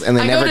horse girls and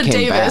they I never go to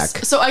came Davis.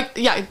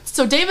 back.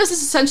 So Davis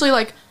is essentially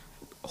like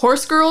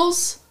horse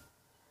girls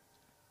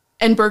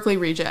and Berkeley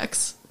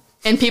rejects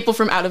and people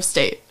from out of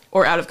state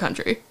or out of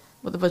country,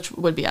 which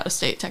would be out of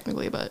state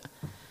technically, but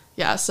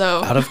yeah.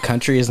 So Out of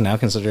country is now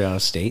considered out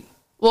of state.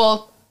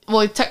 well,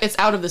 it's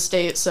out of the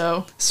state.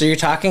 So So you're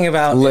talking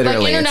about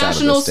Literally, like it's out of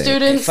the international state.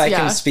 students. if I yeah.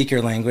 can speak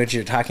your language,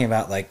 you're talking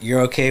about like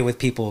you're okay with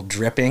people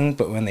dripping,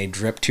 but when they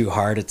drip too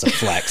hard, it's a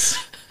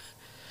flex.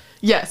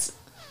 Yes.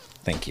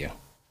 Thank you.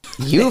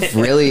 You've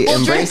really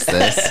embraced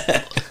this.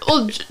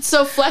 Well,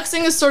 so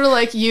flexing is sort of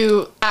like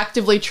you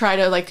actively try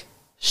to like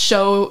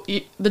show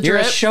the drip. You're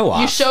a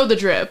show-off. You show the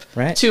drip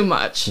Right. too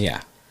much.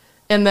 Yeah.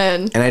 And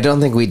then And I don't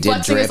think we did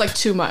flexing drip. is like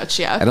too much.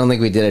 Yeah. I don't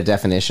think we did a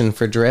definition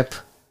for drip.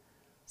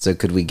 So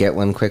could we get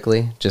one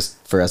quickly, just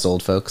for us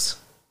old folks?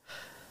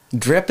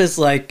 Drip is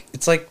like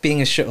it's like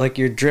being a show like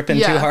you're dripping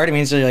Yeah. too hard. It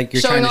means you're like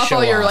you're Showing trying to off show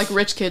all your off. like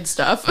rich kid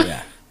stuff.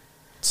 Yeah.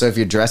 So if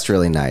you're dressed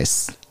really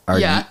nice, are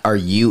Yeah.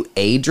 you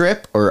a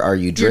drip or are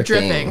you You're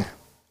dripping? dripping.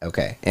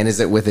 Okay. And is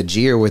it with a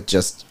G or with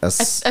just a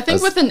s- I think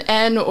a- with an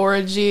N or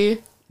a G.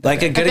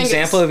 Like a good think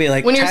example it's- would be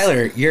like when you're-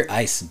 Tyler, your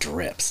ice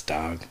drips,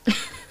 dog.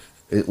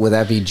 would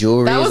that be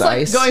jewelry That as was like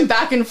ice? going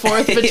back and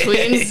forth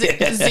between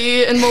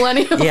Z and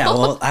millennial. Yeah,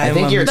 well, I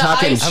think you're The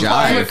talking ice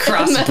I'm a jive.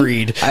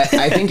 crossbreed.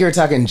 I think you were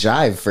talking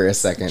jive for a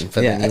second,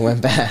 but then Yeah. you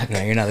went back.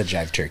 No, you're not a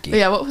jive turkey.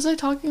 Yeah, what was I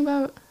talking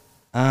about?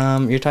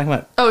 You're talking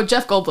about Oh,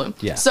 Jeff Goldblum.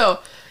 Yeah. So,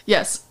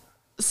 yes.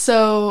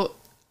 So,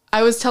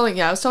 I was telling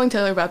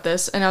Taylor about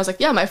this, and I was like,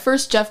 yeah, my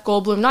first Jeff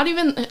Goldblum, not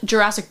even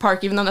Jurassic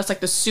Park, even though that's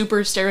like the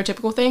super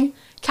stereotypical thing,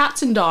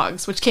 Cats and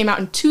Dogs, which came out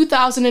in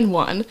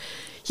 2001.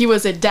 He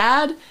was a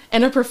dad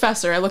and a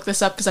professor. I looked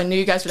this up because I knew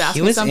you guys would ask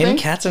He me was something. in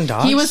Cats and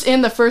Dogs? He was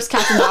in the first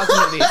Cats and Dogs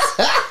movies.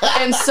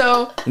 And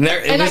so, And there-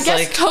 it and I was guess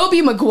like-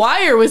 Tobey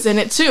Maguire was in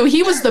it too.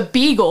 He was the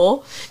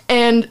Beagle,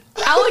 and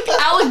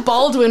Alec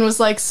Baldwin was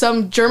like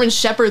some German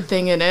Shepherd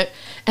thing in it.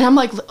 And I'm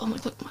like,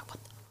 look,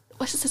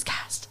 what is this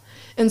cast?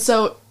 And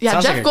so, yeah,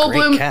 Sounds Jeff like a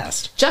great Goldblum.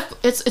 cast.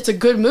 It's a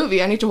good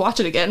movie. I need to watch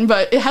it again,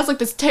 but it has like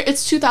this.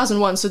 It's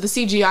 2001, so the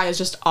CGI is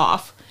just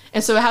off,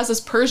 and so it has this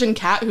Persian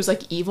cat who's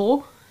like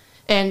evil,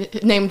 and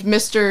named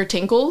Mr.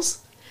 Tinkles.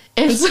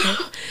 And so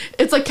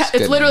it's like it's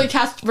good literally name.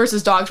 cats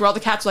versus dogs, where all the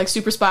cats are like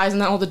super spies,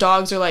 and then all the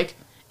dogs are like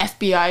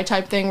FBI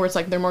type thing, where it's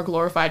like they're more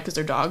glorified because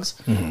they're dogs.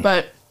 Mm-hmm.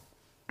 But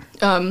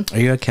Are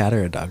you a cat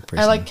or a dog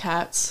person? I like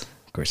cats.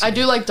 Of course. I you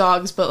do like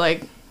dogs, but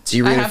like So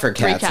you I rooted have for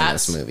 3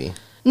 cats in this movie?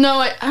 No,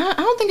 I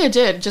don't think I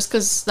did. Just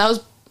because that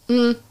was,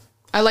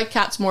 I like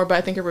cats more, but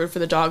I think I rooted for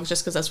the dogs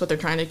just because that's what they're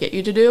trying to get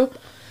you to do.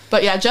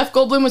 But yeah, Jeff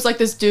Goldblum was like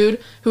this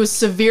dude who was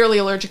severely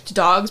allergic to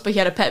dogs, but he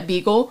had a pet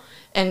beagle,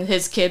 and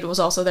his kid was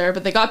also there.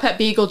 But they got pet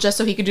beagle just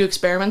so he could do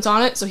experiments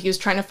on it. So he was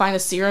trying to find a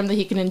serum that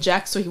he can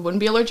inject so he wouldn't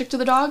be allergic to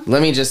the dog.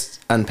 Let me just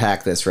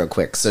unpack this real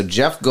quick. So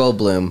Jeff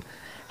Goldblum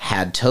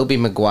had Tobey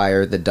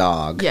Maguire, the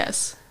dog,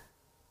 Yes.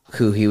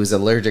 who he was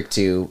allergic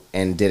to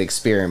and did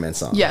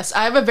experiments on. Yes,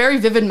 I have a very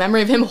vivid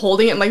memory of him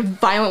holding it and like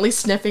violently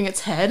sniffing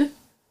its head.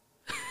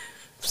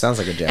 Sounds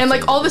like a Jeff And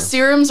like thing all to the do.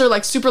 serums are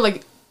like super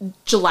like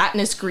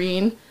gelatinous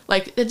green.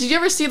 Like, did you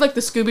ever see like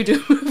the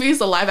Scooby-Doo movies,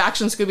 the live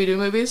action Scooby-Doo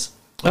movies?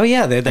 Oh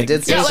yeah, they like,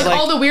 did see it Yeah, was like,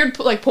 all the weird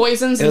like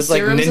poisons it and was like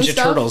serums and Ninja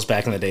stuff. Turtles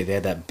back in the day. They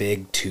had that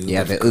big tube.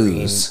 Yeah, of the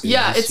green ooze.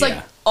 Yeah, it's like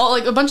yeah. all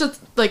like a bunch of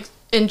like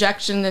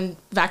injection and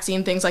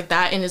vaccine things like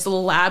that in his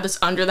little lab is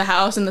under the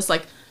house in this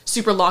like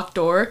super locked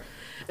door.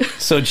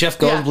 So Jeff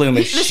Goldblum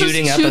is This was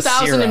shooting up a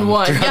serum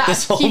 2001. throughout Yeah,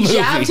 this whole he movie.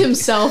 jabbed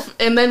himself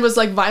and then was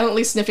like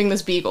violently sniffing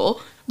this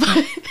beagle.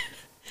 But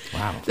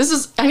Wow.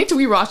 I need to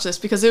rewatch this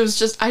because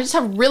I just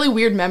have really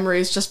weird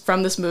memories just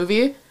from this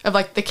movie of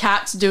like the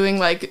cats doing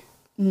like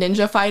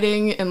ninja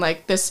fighting and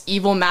like this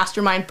evil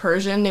mastermind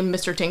Persian named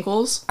Mr.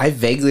 Tinkles. I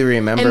vaguely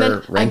remember And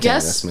then renting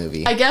this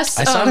movie. I guess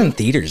I saw it in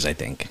theaters, I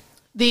think.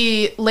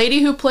 the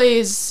lady who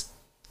plays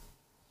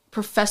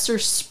Professor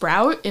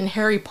Sprout in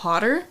Harry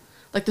Potter,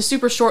 like the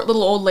super short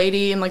little old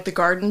lady in like the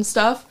garden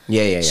stuff.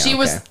 Yeah. She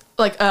was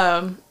like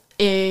a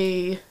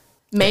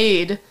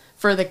maid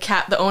for the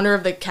cat, the owner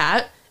of the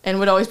cat, and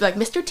would always be like,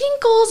 "Mr.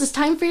 Tinkles, it's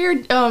time for your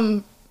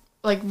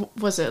like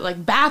was it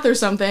like bath or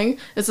something?"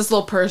 It's this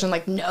little Persian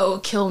like, "No,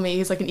 kill me."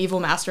 He's like an evil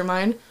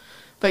mastermind.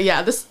 But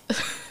yeah, this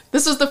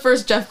was the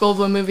first Jeff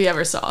Goldblum movie I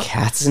ever saw.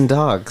 Cats and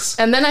dogs.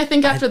 And then I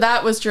think after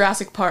that was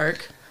Jurassic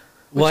Park.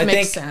 Which Well, I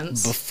makes think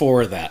sense.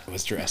 before that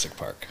was Jurassic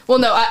Park. Well,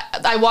 no,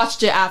 I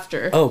watched it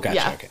after. Oh, gotcha.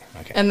 Yeah.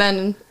 Okay. And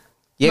then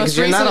Yeah, most because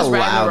you're recent not is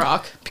allowed.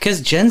 Ragnarok.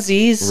 Because Gen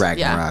Z's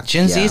Ragnarok.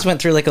 Gen Z's yeah.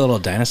 went through like a little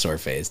dinosaur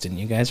phase, didn't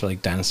you guys? Where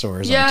like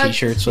dinosaurs Yeah, on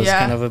T-shirts was yeah.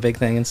 kind of a big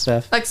thing and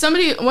stuff. Like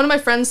one of my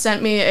friends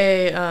sent me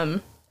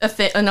an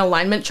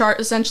alignment chart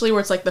essentially,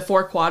 where it's like the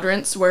 4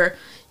 quadrants where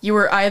you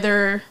were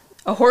either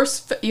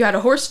you had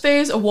a horse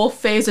phase, a wolf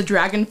phase, a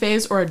dragon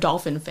phase, or a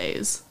dolphin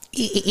phase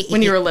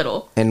when you were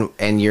little.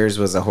 And yours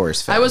was a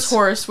horse face. I was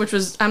horse, which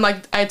was I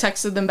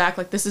texted them back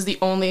like, this is the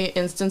only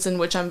instance in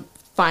which I'm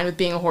fine with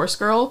being a horse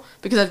girl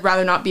because I'd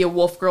rather not be a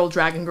wolf girl,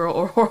 dragon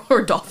girl,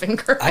 or dolphin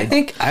girl. I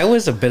think I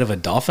was a bit of a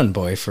dolphin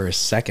boy for a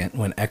second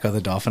when Echo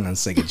the Dolphin on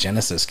Sega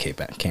Genesis came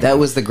That out.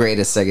 was the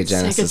greatest Sega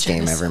Genesis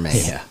game Genesis. ever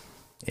made.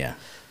 Yeah.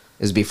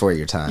 It was before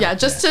your time. Yeah,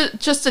 just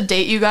to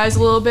date you guys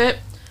a little bit.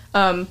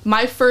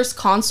 My first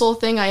console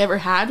thing I ever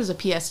had was a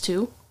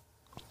PS2.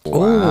 Oh,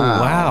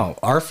 wow.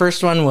 Our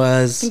first one I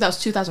was think that was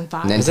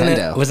 2005.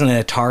 Nintendo. wasn't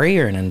it Atari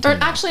or a Nintendo?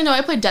 Or actually, no,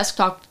 I played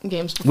desktop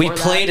games before we that.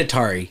 played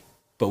Atari,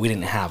 but we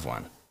didn't have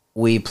one.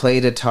 We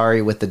played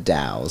Atari with the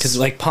Dows. Because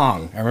like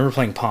Pong. I remember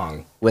playing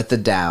Pong. With the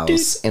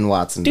Dows in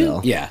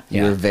Watsonville. Yeah,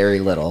 You yeah. were very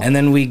little. And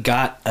then we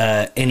got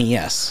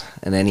NES,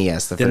 an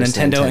NES, the the first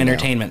Nintendo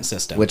Entertainment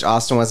System. Which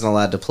Austin wasn't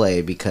allowed to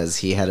play because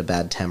he had a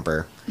bad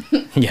temper.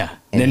 yeah.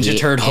 And Ninja he-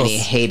 Turtles. And he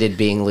hated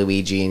being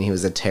Luigi, and he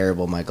was a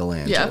terrible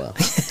Michelangelo.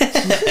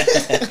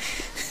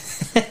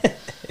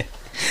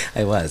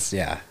 I was,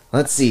 yeah.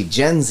 Let's see,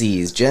 Gen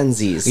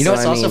Zs. You know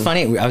what's So, I also mean,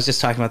 funny? I was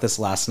just talking about this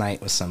last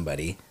night with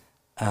somebody.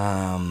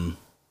 Where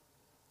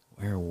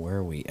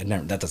were we?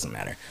 No, that doesn't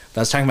matter. But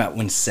I was talking about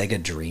when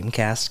Sega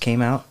Dreamcast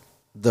came out.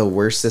 The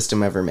worst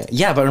system ever made.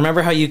 Yeah, but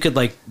remember how you could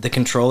like the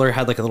controller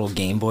had like a little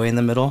Game Boy in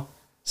the middle,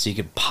 so you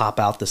could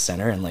pop out the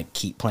center and like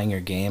keep playing your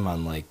game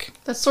on like.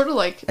 That's sort of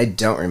like I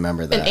don't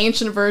remember that. an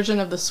ancient version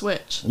of the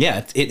Switch.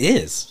 Yeah, it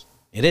is.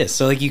 It is.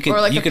 So like you could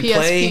Or like you a could PSP.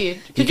 play.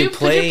 Could you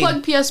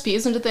plug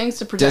PSPs into things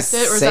to protect Does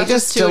it, or is that Sega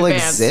just too still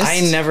advanced? exist? I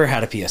never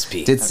had a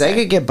PSP. Did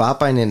Sega get bought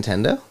by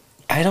Nintendo?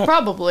 I don't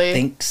Probably.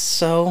 think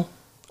so.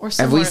 Or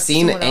Have we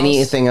seen someone else.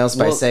 anything else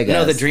by Well, Sega?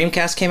 No, the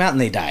Dreamcast came out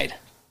and they died.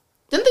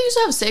 Didn't they used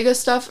to have Sega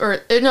stuff?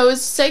 Or no, it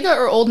was Sega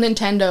or old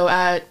Nintendo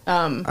at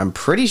I'm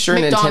pretty sure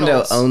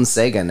McDonald's. Nintendo owns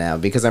Sega now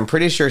because I'm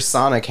pretty sure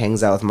Sonic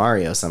hangs out with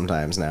Mario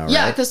sometimes now, right?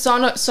 Yeah, because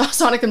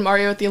Sonic and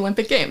Mario at the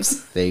Olympic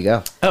Games. There you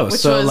go. Oh, Which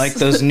so was- like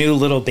those new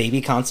little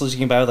baby consoles you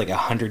can buy with like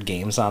 100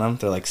 games on them.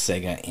 They're like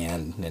Sega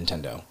and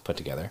Nintendo put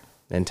together.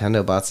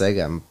 Nintendo bought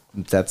Sega.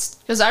 That's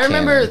Because I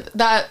remember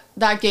canon.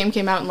 that game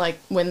came out in like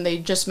when they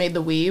just made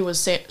the Wii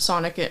was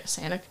Sonic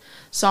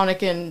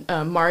and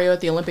Mario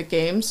at the Olympic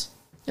Games,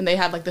 and they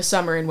had like the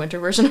summer and winter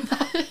version of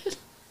that.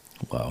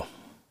 Whoa.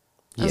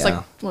 I was Yeah. like,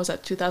 what was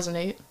that,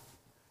 2008?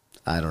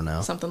 I don't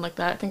know. Something like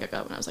that. I think I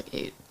got it when I was like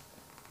 8.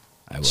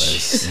 I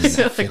was I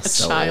feel like a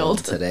So child.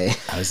 old today.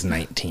 I was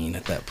 19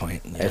 at that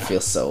point. I Yeah.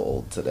 feel so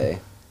old today.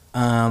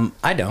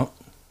 I don't.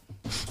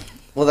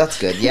 Well, that's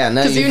good. Yeah,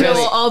 no, Because you you've know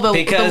really, all the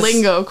because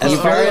lingo. as Close.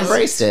 you've really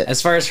embraced it.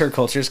 As far as her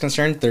culture is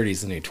concerned, 30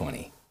 is the new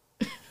 20.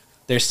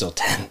 They're still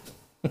 10.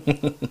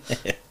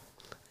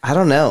 I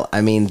don't know.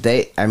 I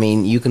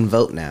mean, you can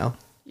vote now.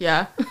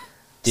 Yeah,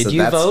 Did So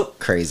you that's vote?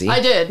 Crazy. I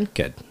did.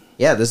 Good.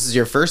 Yeah, this is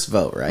your first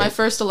vote, right? My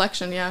first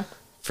election, yeah.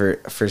 for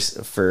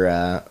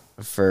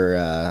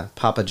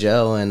Papa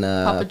Joe and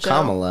Papa Joe.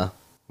 Kamala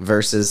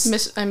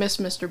versus. I miss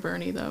Mr.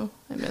 Bernie though.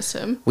 I miss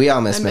him. We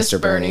all miss I miss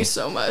Mr. Bernie.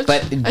 so much.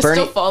 But I Bernie-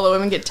 still follow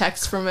him and get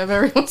texts from him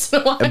every once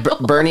in a while.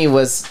 Bernie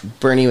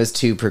was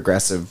too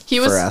progressive He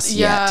was- for us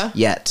yeah.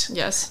 yet.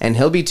 Yes. And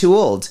he'll be too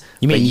old.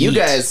 You mean but you yeet.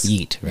 guys?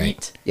 Yeet, right?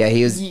 Yeet. Yeah,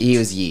 he was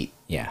yeet.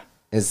 Yeah.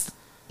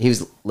 He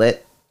was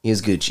lit. He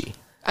was Gucci.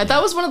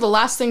 That was one of the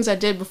last things I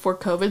did before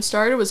COVID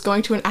started was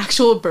going to an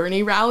actual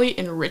Bernie rally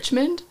in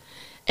Richmond,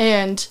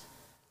 and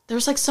there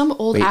was like some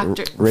old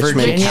actor. Richmond,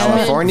 Virginia?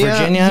 California.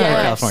 Virginia or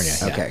Yes. California?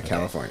 Yeah. Okay,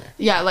 California.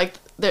 Yeah, like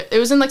it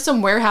was in like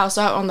some warehouse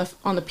out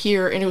on the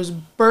pier, and it was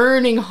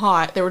burning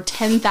hot. There were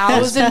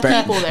 10,000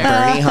 people there.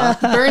 Bernie, huh?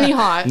 Burning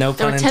hot. No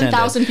there pun were intended.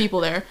 10,000 people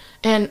there,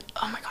 and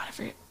oh my god, I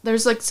forget.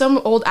 There's like some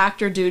old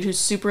actor dude who's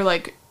super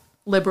like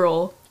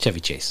liberal. Chevy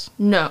Chase.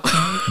 No,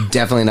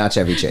 Definitely not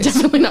Chevy Chase.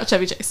 definitely not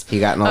Chevy Chase. He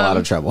got in a lot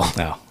of trouble.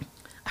 Oh,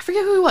 I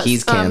forget who he was.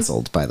 He's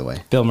canceled, by the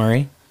way. Bill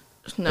Murray,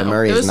 No, Bill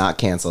Murray it is was- not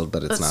canceled,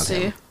 but it's Let's not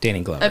see. him. Danny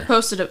I Glover.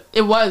 posted it.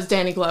 It was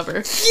Danny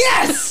Glover.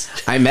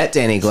 I met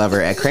Danny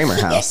Glover at Kramer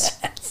House.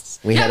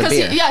 We Yeah, had a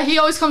because beer. he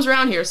always comes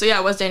around here. So yeah,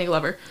 it was Danny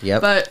Glover.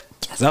 Yep. But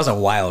That was a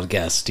wild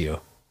guess, too.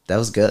 That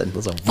was good.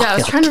 yeah, I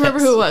was trying to remember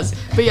who it was.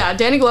 But yeah,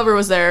 Danny Glover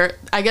was there.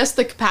 I guess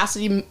the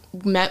capacity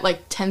met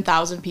like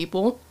 10,000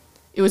 people.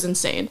 It was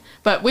insane.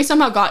 But we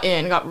somehow got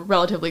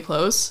relatively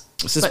close.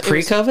 Was this But it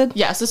was- pre-COVID?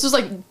 Yes, this was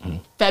like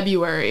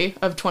February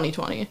of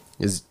 2020.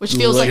 Is Which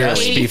feels like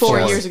Literally 84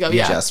 before. years ago.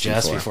 Yeah. Just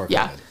Just before. before COVID.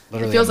 Yeah. It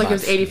Literally feels a like it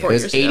was month. 84 It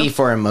was years ago.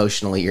 84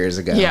 emotional years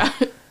ago. Yeah.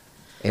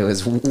 It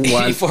was one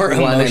 84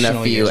 and a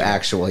emotional few years ago.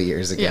 actual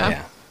years ago. Yeah.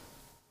 Yeah.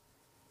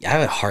 Yeah, I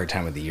have a hard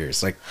time with the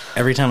years. Like,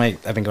 every time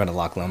I've been going to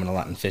Loch Lomond a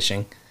lot and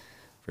fishing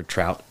for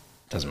trout.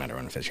 Doesn't matter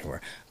what I'm fishing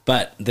for.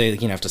 But they,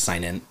 have to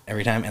sign in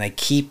every time. And I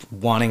keep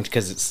wanting,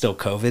 because it's still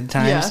COVID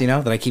times,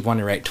 Yeah. that I keep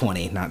wanting to write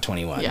 20, not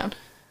 21. Yeah.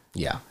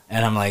 Yeah.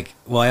 And I'm like,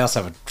 well, I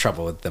also have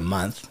trouble with the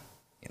month,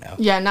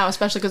 Yeah, now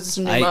especially because it's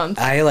a new month.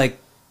 I like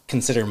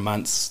consider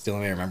months, the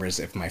only way I remember is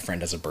if my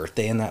friend has a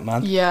birthday in that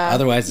month. Yeah,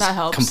 Otherwise, that it's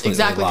helps. completely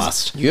Exactly.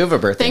 lost. You have a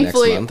birthday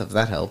Thankfully- next month, if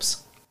that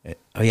helps.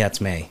 Oh, yeah, it's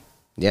May.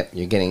 Yep,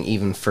 you're getting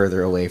even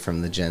further away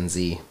from the Gen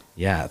Z.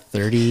 Yeah,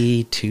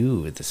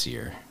 32 this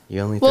year. You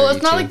only Well,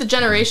 it's not 32? like the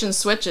generation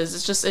switches.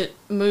 It's just it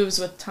moves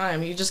with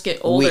time. You just get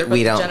older. We but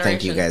the don't think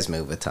generation- you guys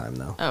move with time,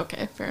 though.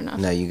 Okay, fair enough.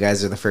 No, you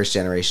guys are the first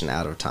generation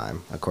out of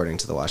time, according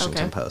to the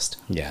Washington Okay. Post.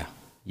 Yeah.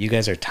 You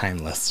guys are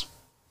timeless.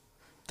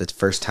 The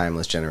first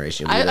timeless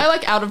generation. I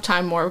like out of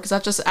time more because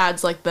that just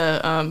adds like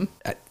the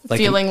Like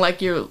feeling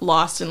like you're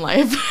lost in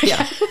life.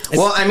 Yeah.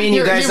 Well, I mean,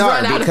 you guys you've are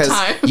run out of because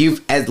time.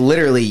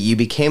 you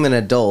became an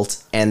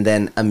adult and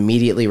then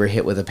immediately were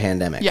hit with a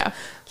pandemic. Yeah.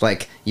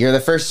 Like you're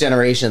the first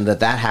generation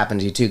that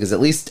happened to you too, because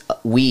at least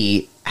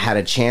we had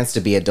a chance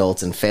to be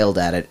adults and failed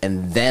at it,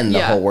 and then the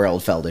Yeah. whole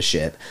world fell to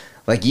shit.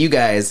 Like you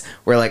guys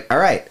were like, all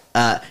right,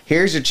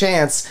 here's your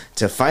chance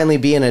to finally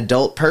be an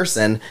adult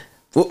person.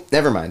 Whoop,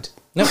 never mind.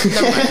 No,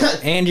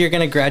 and you're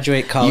gonna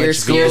graduate college. Your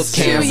school's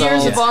via Here's Zoom. 2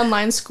 canceled. years of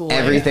online schooling.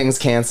 Everything's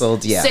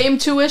canceled. Yeah. Same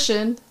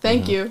tuition.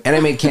 Thank you. And I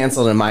mean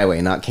canceled in my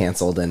way, not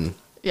canceled in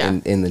Yeah.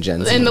 in the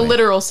Gen Z In the way.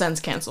 literal sense,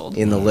 canceled.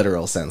 In the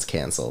literal sense,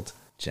 canceled.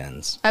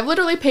 Gens. I've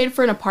literally paid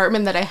for an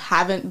apartment that I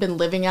haven't been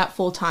living at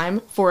full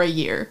time for a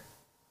year.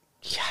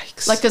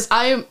 Yikes. Like, because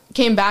I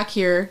came back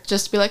here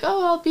just to be like,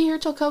 oh, I'll be here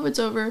till COVID's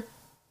over.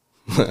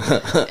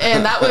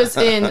 And that was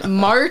in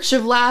March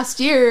of last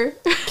year.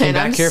 And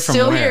back I'm here from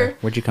still where? here.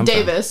 Where'd you come from?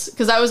 Davis.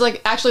 Because I was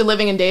like actually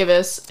living in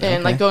Davis and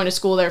Okay. like going to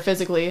school there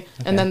physically.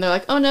 And then they're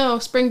like, oh no,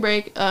 spring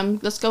break.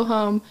 Let's go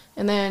home.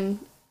 And then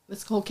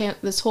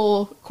this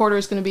whole quarter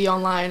is going to be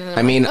online. And I'm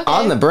I mean, like,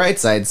 on okay. the bright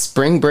side,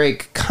 spring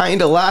break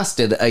kind of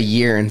lasted a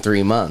year and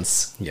 3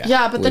 months.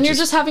 Yeah, but then Which you're is-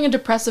 just having a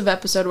depressive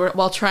episode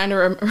while trying to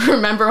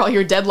remember all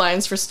your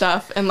deadlines for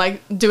stuff and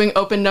like doing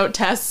open note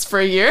tests for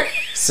a year.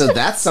 So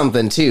that's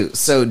something too.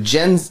 So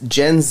Gen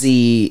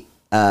Z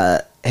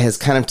has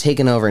kind of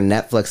taken over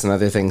Netflix and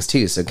other things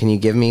too. So can you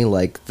give me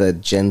like the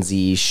Gen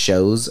Z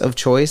shows of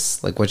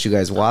choice, like what you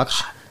guys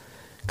watch?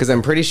 Because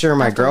I'm pretty sure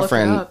my have to look it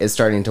girlfriend up. is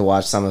starting to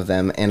watch some of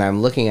them, and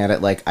I'm looking at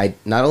it like I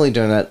not only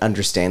do not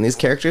understand these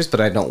characters,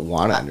 but I don't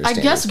want to I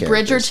understand. guess these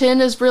characters.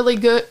 Bridgerton is really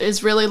good.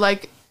 Is really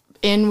like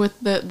in with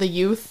the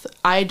youth.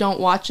 I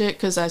don't watch it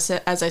because as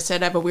I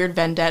said, I have a weird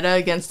vendetta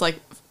against like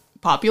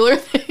popular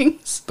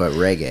things. But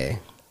reggae.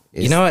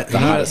 Is You know what? The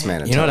hottest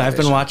man. In you know what I've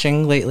been television.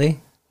 watching lately?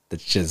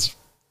 That's just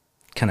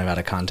kind of out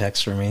of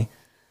context for me.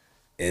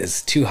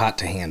 Is Too Hot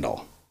to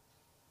Handle.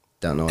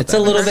 Don't know. What It's that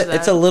a little is. bit. that.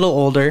 It's a little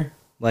older,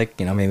 like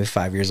maybe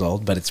 5 years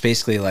old, but it's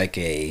basically like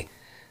the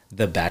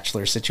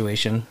Bachelor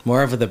situation,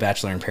 more of a The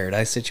Bachelor in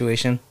Paradise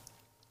situation.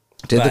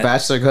 Did The but-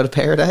 Bachelor go to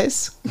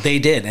paradise They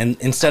did, and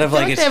instead of I feel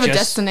like like it's they have a just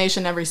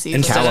destination every season.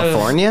 Instead of-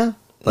 California?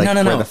 Like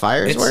no, where the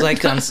fires it's were?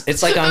 like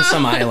on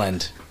some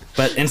island,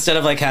 but instead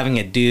of like having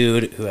a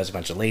dude who has a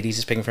bunch of ladies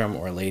he's picking from,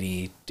 or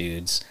lady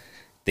dudes,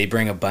 they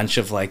bring a bunch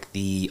of like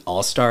the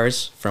all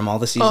stars from all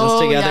the seasons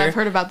Oh, yeah, together. I've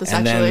heard about this,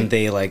 and actually.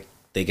 then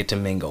they get to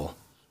mingle.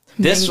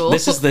 This Mingle.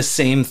 this is the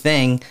same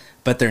thing,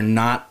 but they're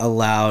not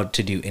allowed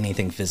to do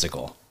anything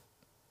physical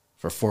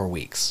for 4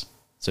 weeks.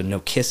 So no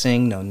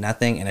kissing, no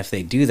nothing, and if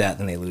they do that,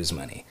 then they lose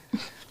money.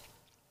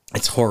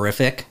 It's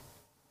horrific.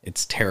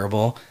 It's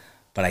terrible,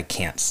 but I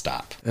can't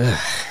stop.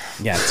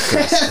 Yeah, it's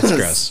gross. It's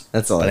gross.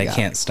 That's all But I I got.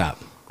 can't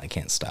stop. I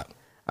can't stop.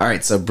 All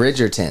right, so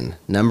Bridgerton,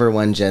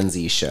 #1 Gen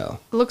Z show.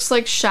 Looks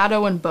like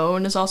Shadow and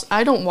Bone is also.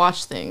 I don't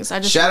watch things. I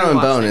just Shadow and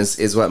rewatch Bone things.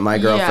 is what my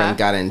girlfriend Yeah.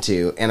 got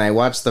into, and I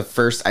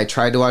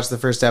tried to watch the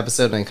first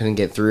episode and I couldn't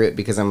get through it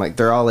because I'm like,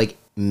 they're all like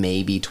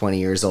maybe 20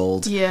 years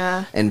old.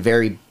 Yeah. And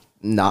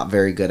not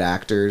very good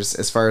actors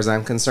as far as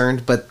I'm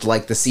concerned, but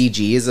like the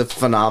CG is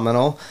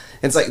phenomenal.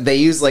 It's like they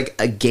use like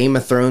a Game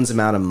of Thrones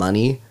amount of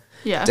money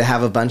Yeah. to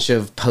have a bunch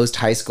of post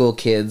high school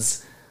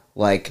kids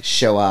like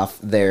show off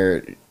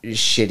their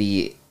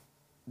shitty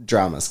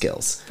drama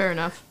skills. Fair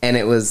enough. And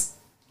it was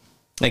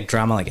Like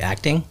drama, like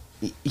acting.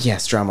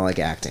 Yes, drama like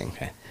acting.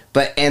 Okay.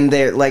 But and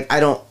they're like I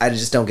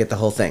just don't get the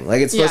whole thing.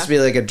 Like it's supposed Yeah. to be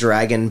like a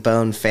dragon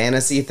bone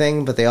fantasy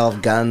thing, but they all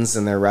have guns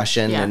and they're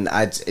Russian Yeah. and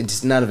it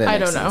just none of it I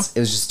makes don't know. sense. It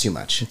was just too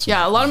much.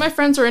 Yeah, a lot of my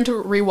friends are into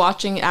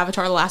rewatching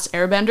Avatar: The Last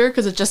Airbender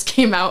because it just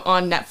came out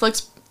on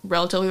Netflix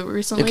relatively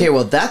recently. Okay,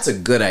 well that's a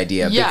good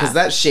idea Yeah. because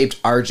that shaped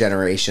our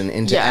generation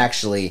into Yeah.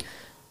 actually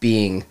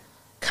being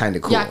kind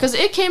of cool. Yeah, because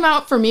it came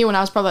out for me when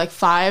I was probably like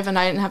 5, and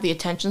I didn't have the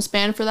attention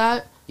span for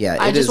that. Yeah,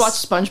 I it just is-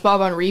 watched SpongeBob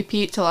on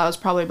repeat till I was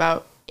probably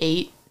about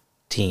 8.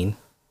 Teen.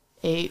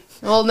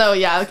 Well, no,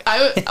 yeah.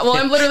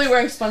 I'm literally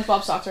wearing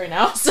SpongeBob socks right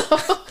now, so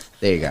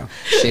There you go.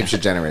 Shapes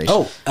your generation.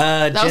 Oh,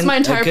 that was my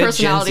entire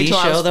personality till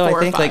I was though. 4 I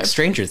or think like 5.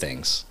 Stranger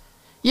Things.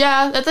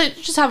 yeah, they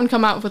just haven't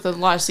come out with a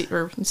lot of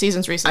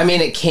seasons recently. I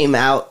mean, it came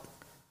out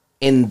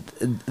in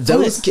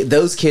those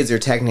kids are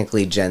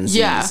technically Gen Zs.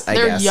 yeah, I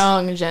they're guess.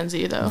 young Gen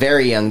Z though.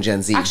 Very young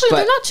Gen Z. Actually, but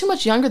they're not too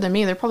much younger than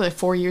me. They're probably like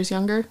 4 years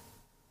younger.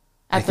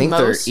 At think the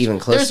they're most. even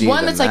closer There's to you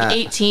one than that's like that.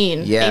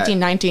 18, Yeah, 18,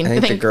 19. I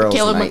think the girls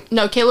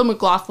might- Caleb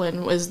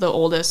McLaughlin was the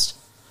oldest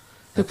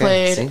who Okay,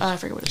 played. see? I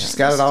forget what his Just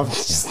name got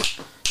is. it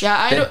all.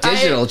 Yeah, The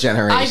digital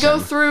generation. I go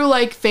through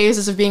like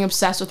phases of being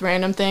obsessed with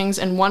random things,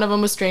 and one of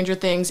them was Stranger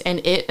Things and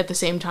It at the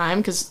same time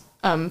because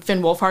Finn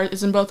Wolfhard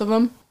is in both of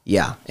them.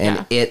 Yeah, and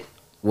Yeah. it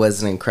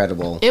was an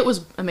incredible It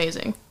was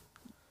amazing.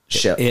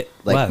 show, It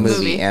like was. movie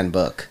Movie. and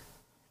book.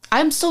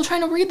 I'm still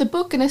trying to read the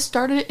book, and I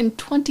started it in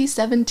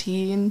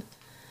 2017.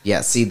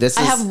 Yeah, see, this is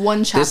I have one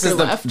this chapter is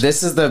the left.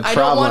 this is the I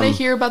don't want to problem.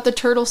 hear about the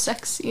turtle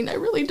sex scene. I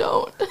really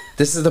don't.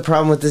 This is the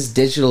problem with this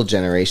digital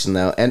generation,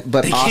 though. And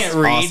but can't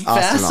read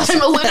fast.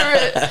 I'm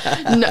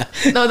illiterate.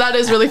 No, that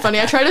is really funny.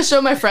 I try to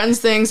show my friends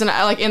things, and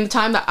I like in the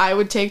time that I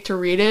would take to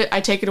read it, I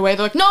take it away.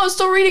 They're like, "No, I'm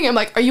still reading it." I'm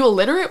like, "Are you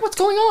illiterate? What's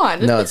going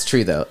on?" No, it's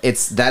true though.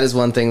 That is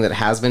one thing that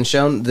has been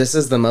shown. This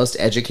is the most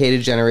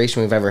educated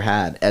generation we've ever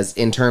had, as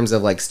in terms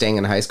of like staying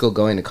in high school,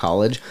 going to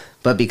college.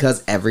 But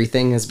because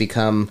everything has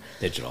become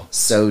Digital.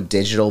 so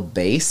digital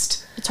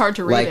based, It's hard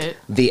to read like it.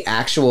 the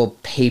actual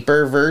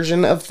paper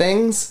version of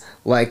things,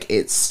 like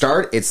it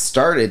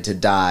started to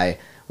die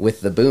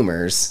with the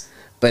boomers,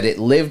 but it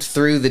lived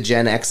through the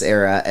Gen X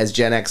era as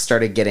Gen X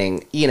started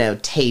getting,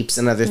 tapes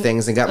and other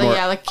things and got more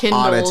Like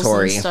Kindles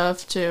auditory. and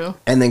stuff too.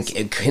 And then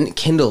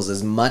Kindles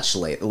is much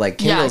later. Like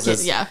Kindles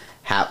is. Yeah.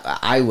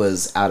 I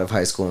was out of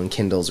high school when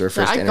Kindles were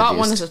first I introduced. got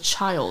one as a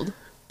child.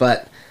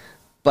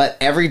 But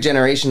every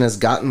generation has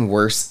gotten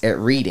worse at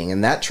reading,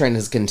 and that trend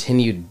has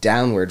continued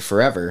downward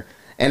forever.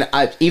 And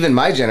even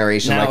my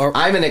generation,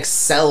 I'm an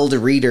excelled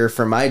reader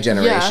for my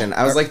generation.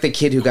 Yeah. I was like the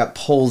kid who got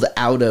pulled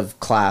out of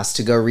class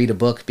to go read a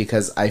book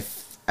because I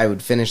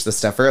would finish the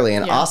stuff early.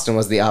 And Yeah. Austin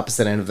was the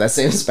opposite end of that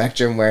same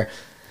spectrum, where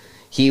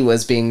he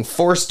was being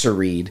forced to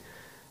read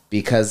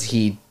because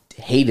he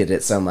hated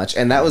it so much.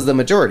 And that was the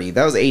majority.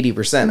 That was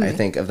 80%, I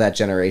think, of that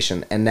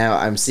generation. And now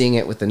I'm seeing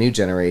it with the new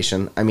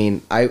generation. I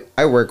mean, I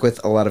work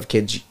with a lot of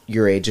kids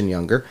your age and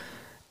younger,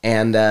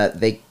 and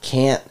they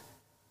can't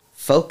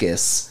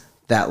focus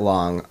that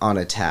long on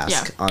a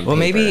task. Yeah. On Well,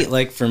 paper. maybe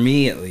like for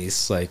me at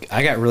least, like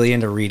I got really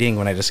into reading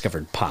when I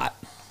discovered pot.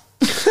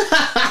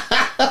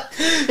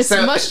 It's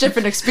a much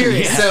different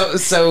experience.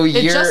 So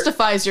It you're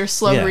justifies your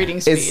slow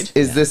reading speed.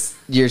 is this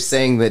you're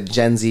saying that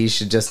Gen Z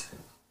should just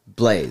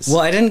blaze? Well,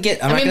 I didn't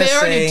get. I mean, they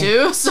already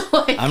do, so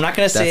like I'm not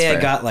gonna say That's I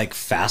fair. got like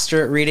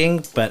faster at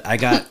reading, but I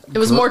got. it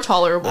was more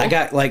tolerable. I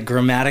got like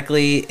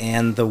grammatically,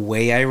 and the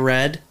way I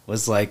read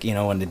was like,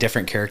 when the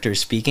different characters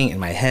speaking in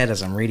my head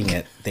as I'm reading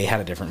it, they had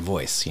a different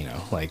voice.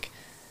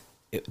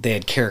 They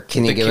had character.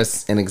 Can you give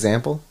us an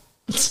example?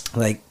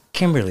 Like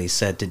Kimberly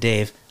said to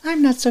Dave,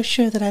 "I'm not so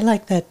sure that I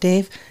like that,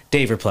 Dave."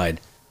 Dave replied,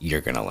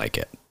 "You're gonna like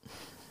it."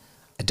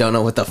 I don't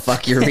know what the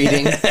fuck you're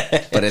reading,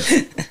 but it's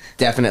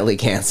definitely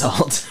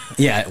canceled.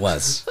 Yeah, it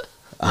was.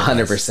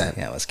 100%.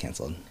 Yeah, it was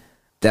canceled.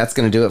 That's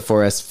going to do it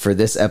for us for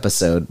this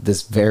episode,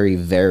 this very,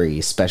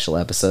 very special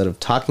episode of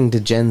Talking to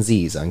Gen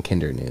Zs on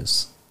Kinder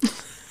News.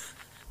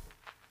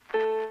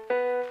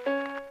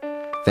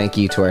 Thank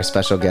you to our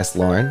special guest,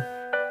 Lauren.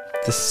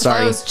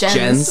 That was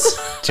Jens.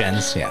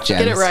 Jens, yeah. Jens.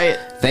 Get it right.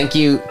 Thank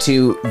you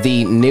to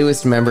the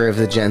newest member of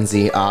the Gen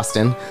Z,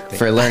 Austin,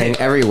 for learning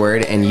every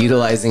word and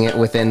utilizing it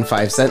within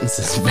 5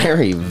 sentences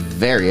very,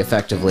 very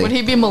effectively. Would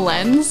he be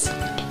Malens?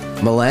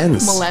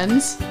 Malens.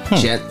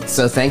 Malens?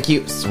 So thank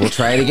you. So we'll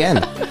try it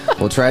again.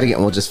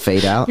 We'll just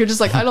fade out. You're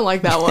just like, I don't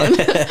like that one. And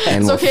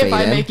It's we'll okay if fade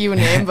I in. make you a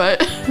name,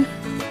 but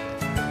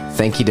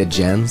Thank you to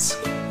Jens.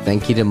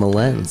 Thank you to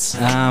Malens.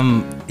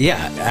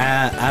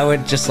 I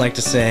would just like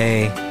to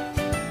say,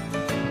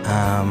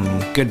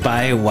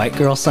 goodbye, white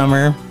girl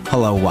summer.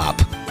 Hello,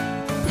 WAP.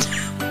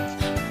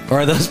 Or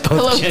are those both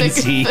Hello, Gen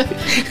Z? I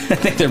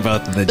think they're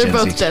both the they're Gen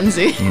both Z. Gen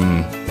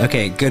Z.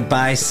 Okay,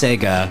 goodbye,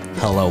 Sega.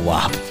 Hello,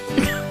 WAP.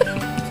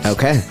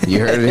 Okay, you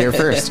heard it here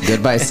first.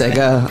 Goodbye,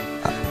 Sega.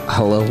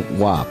 Hello,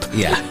 WAP.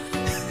 Yeah.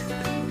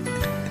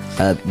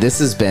 This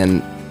has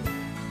been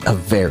a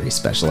very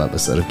special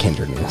episode of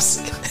Kinder News.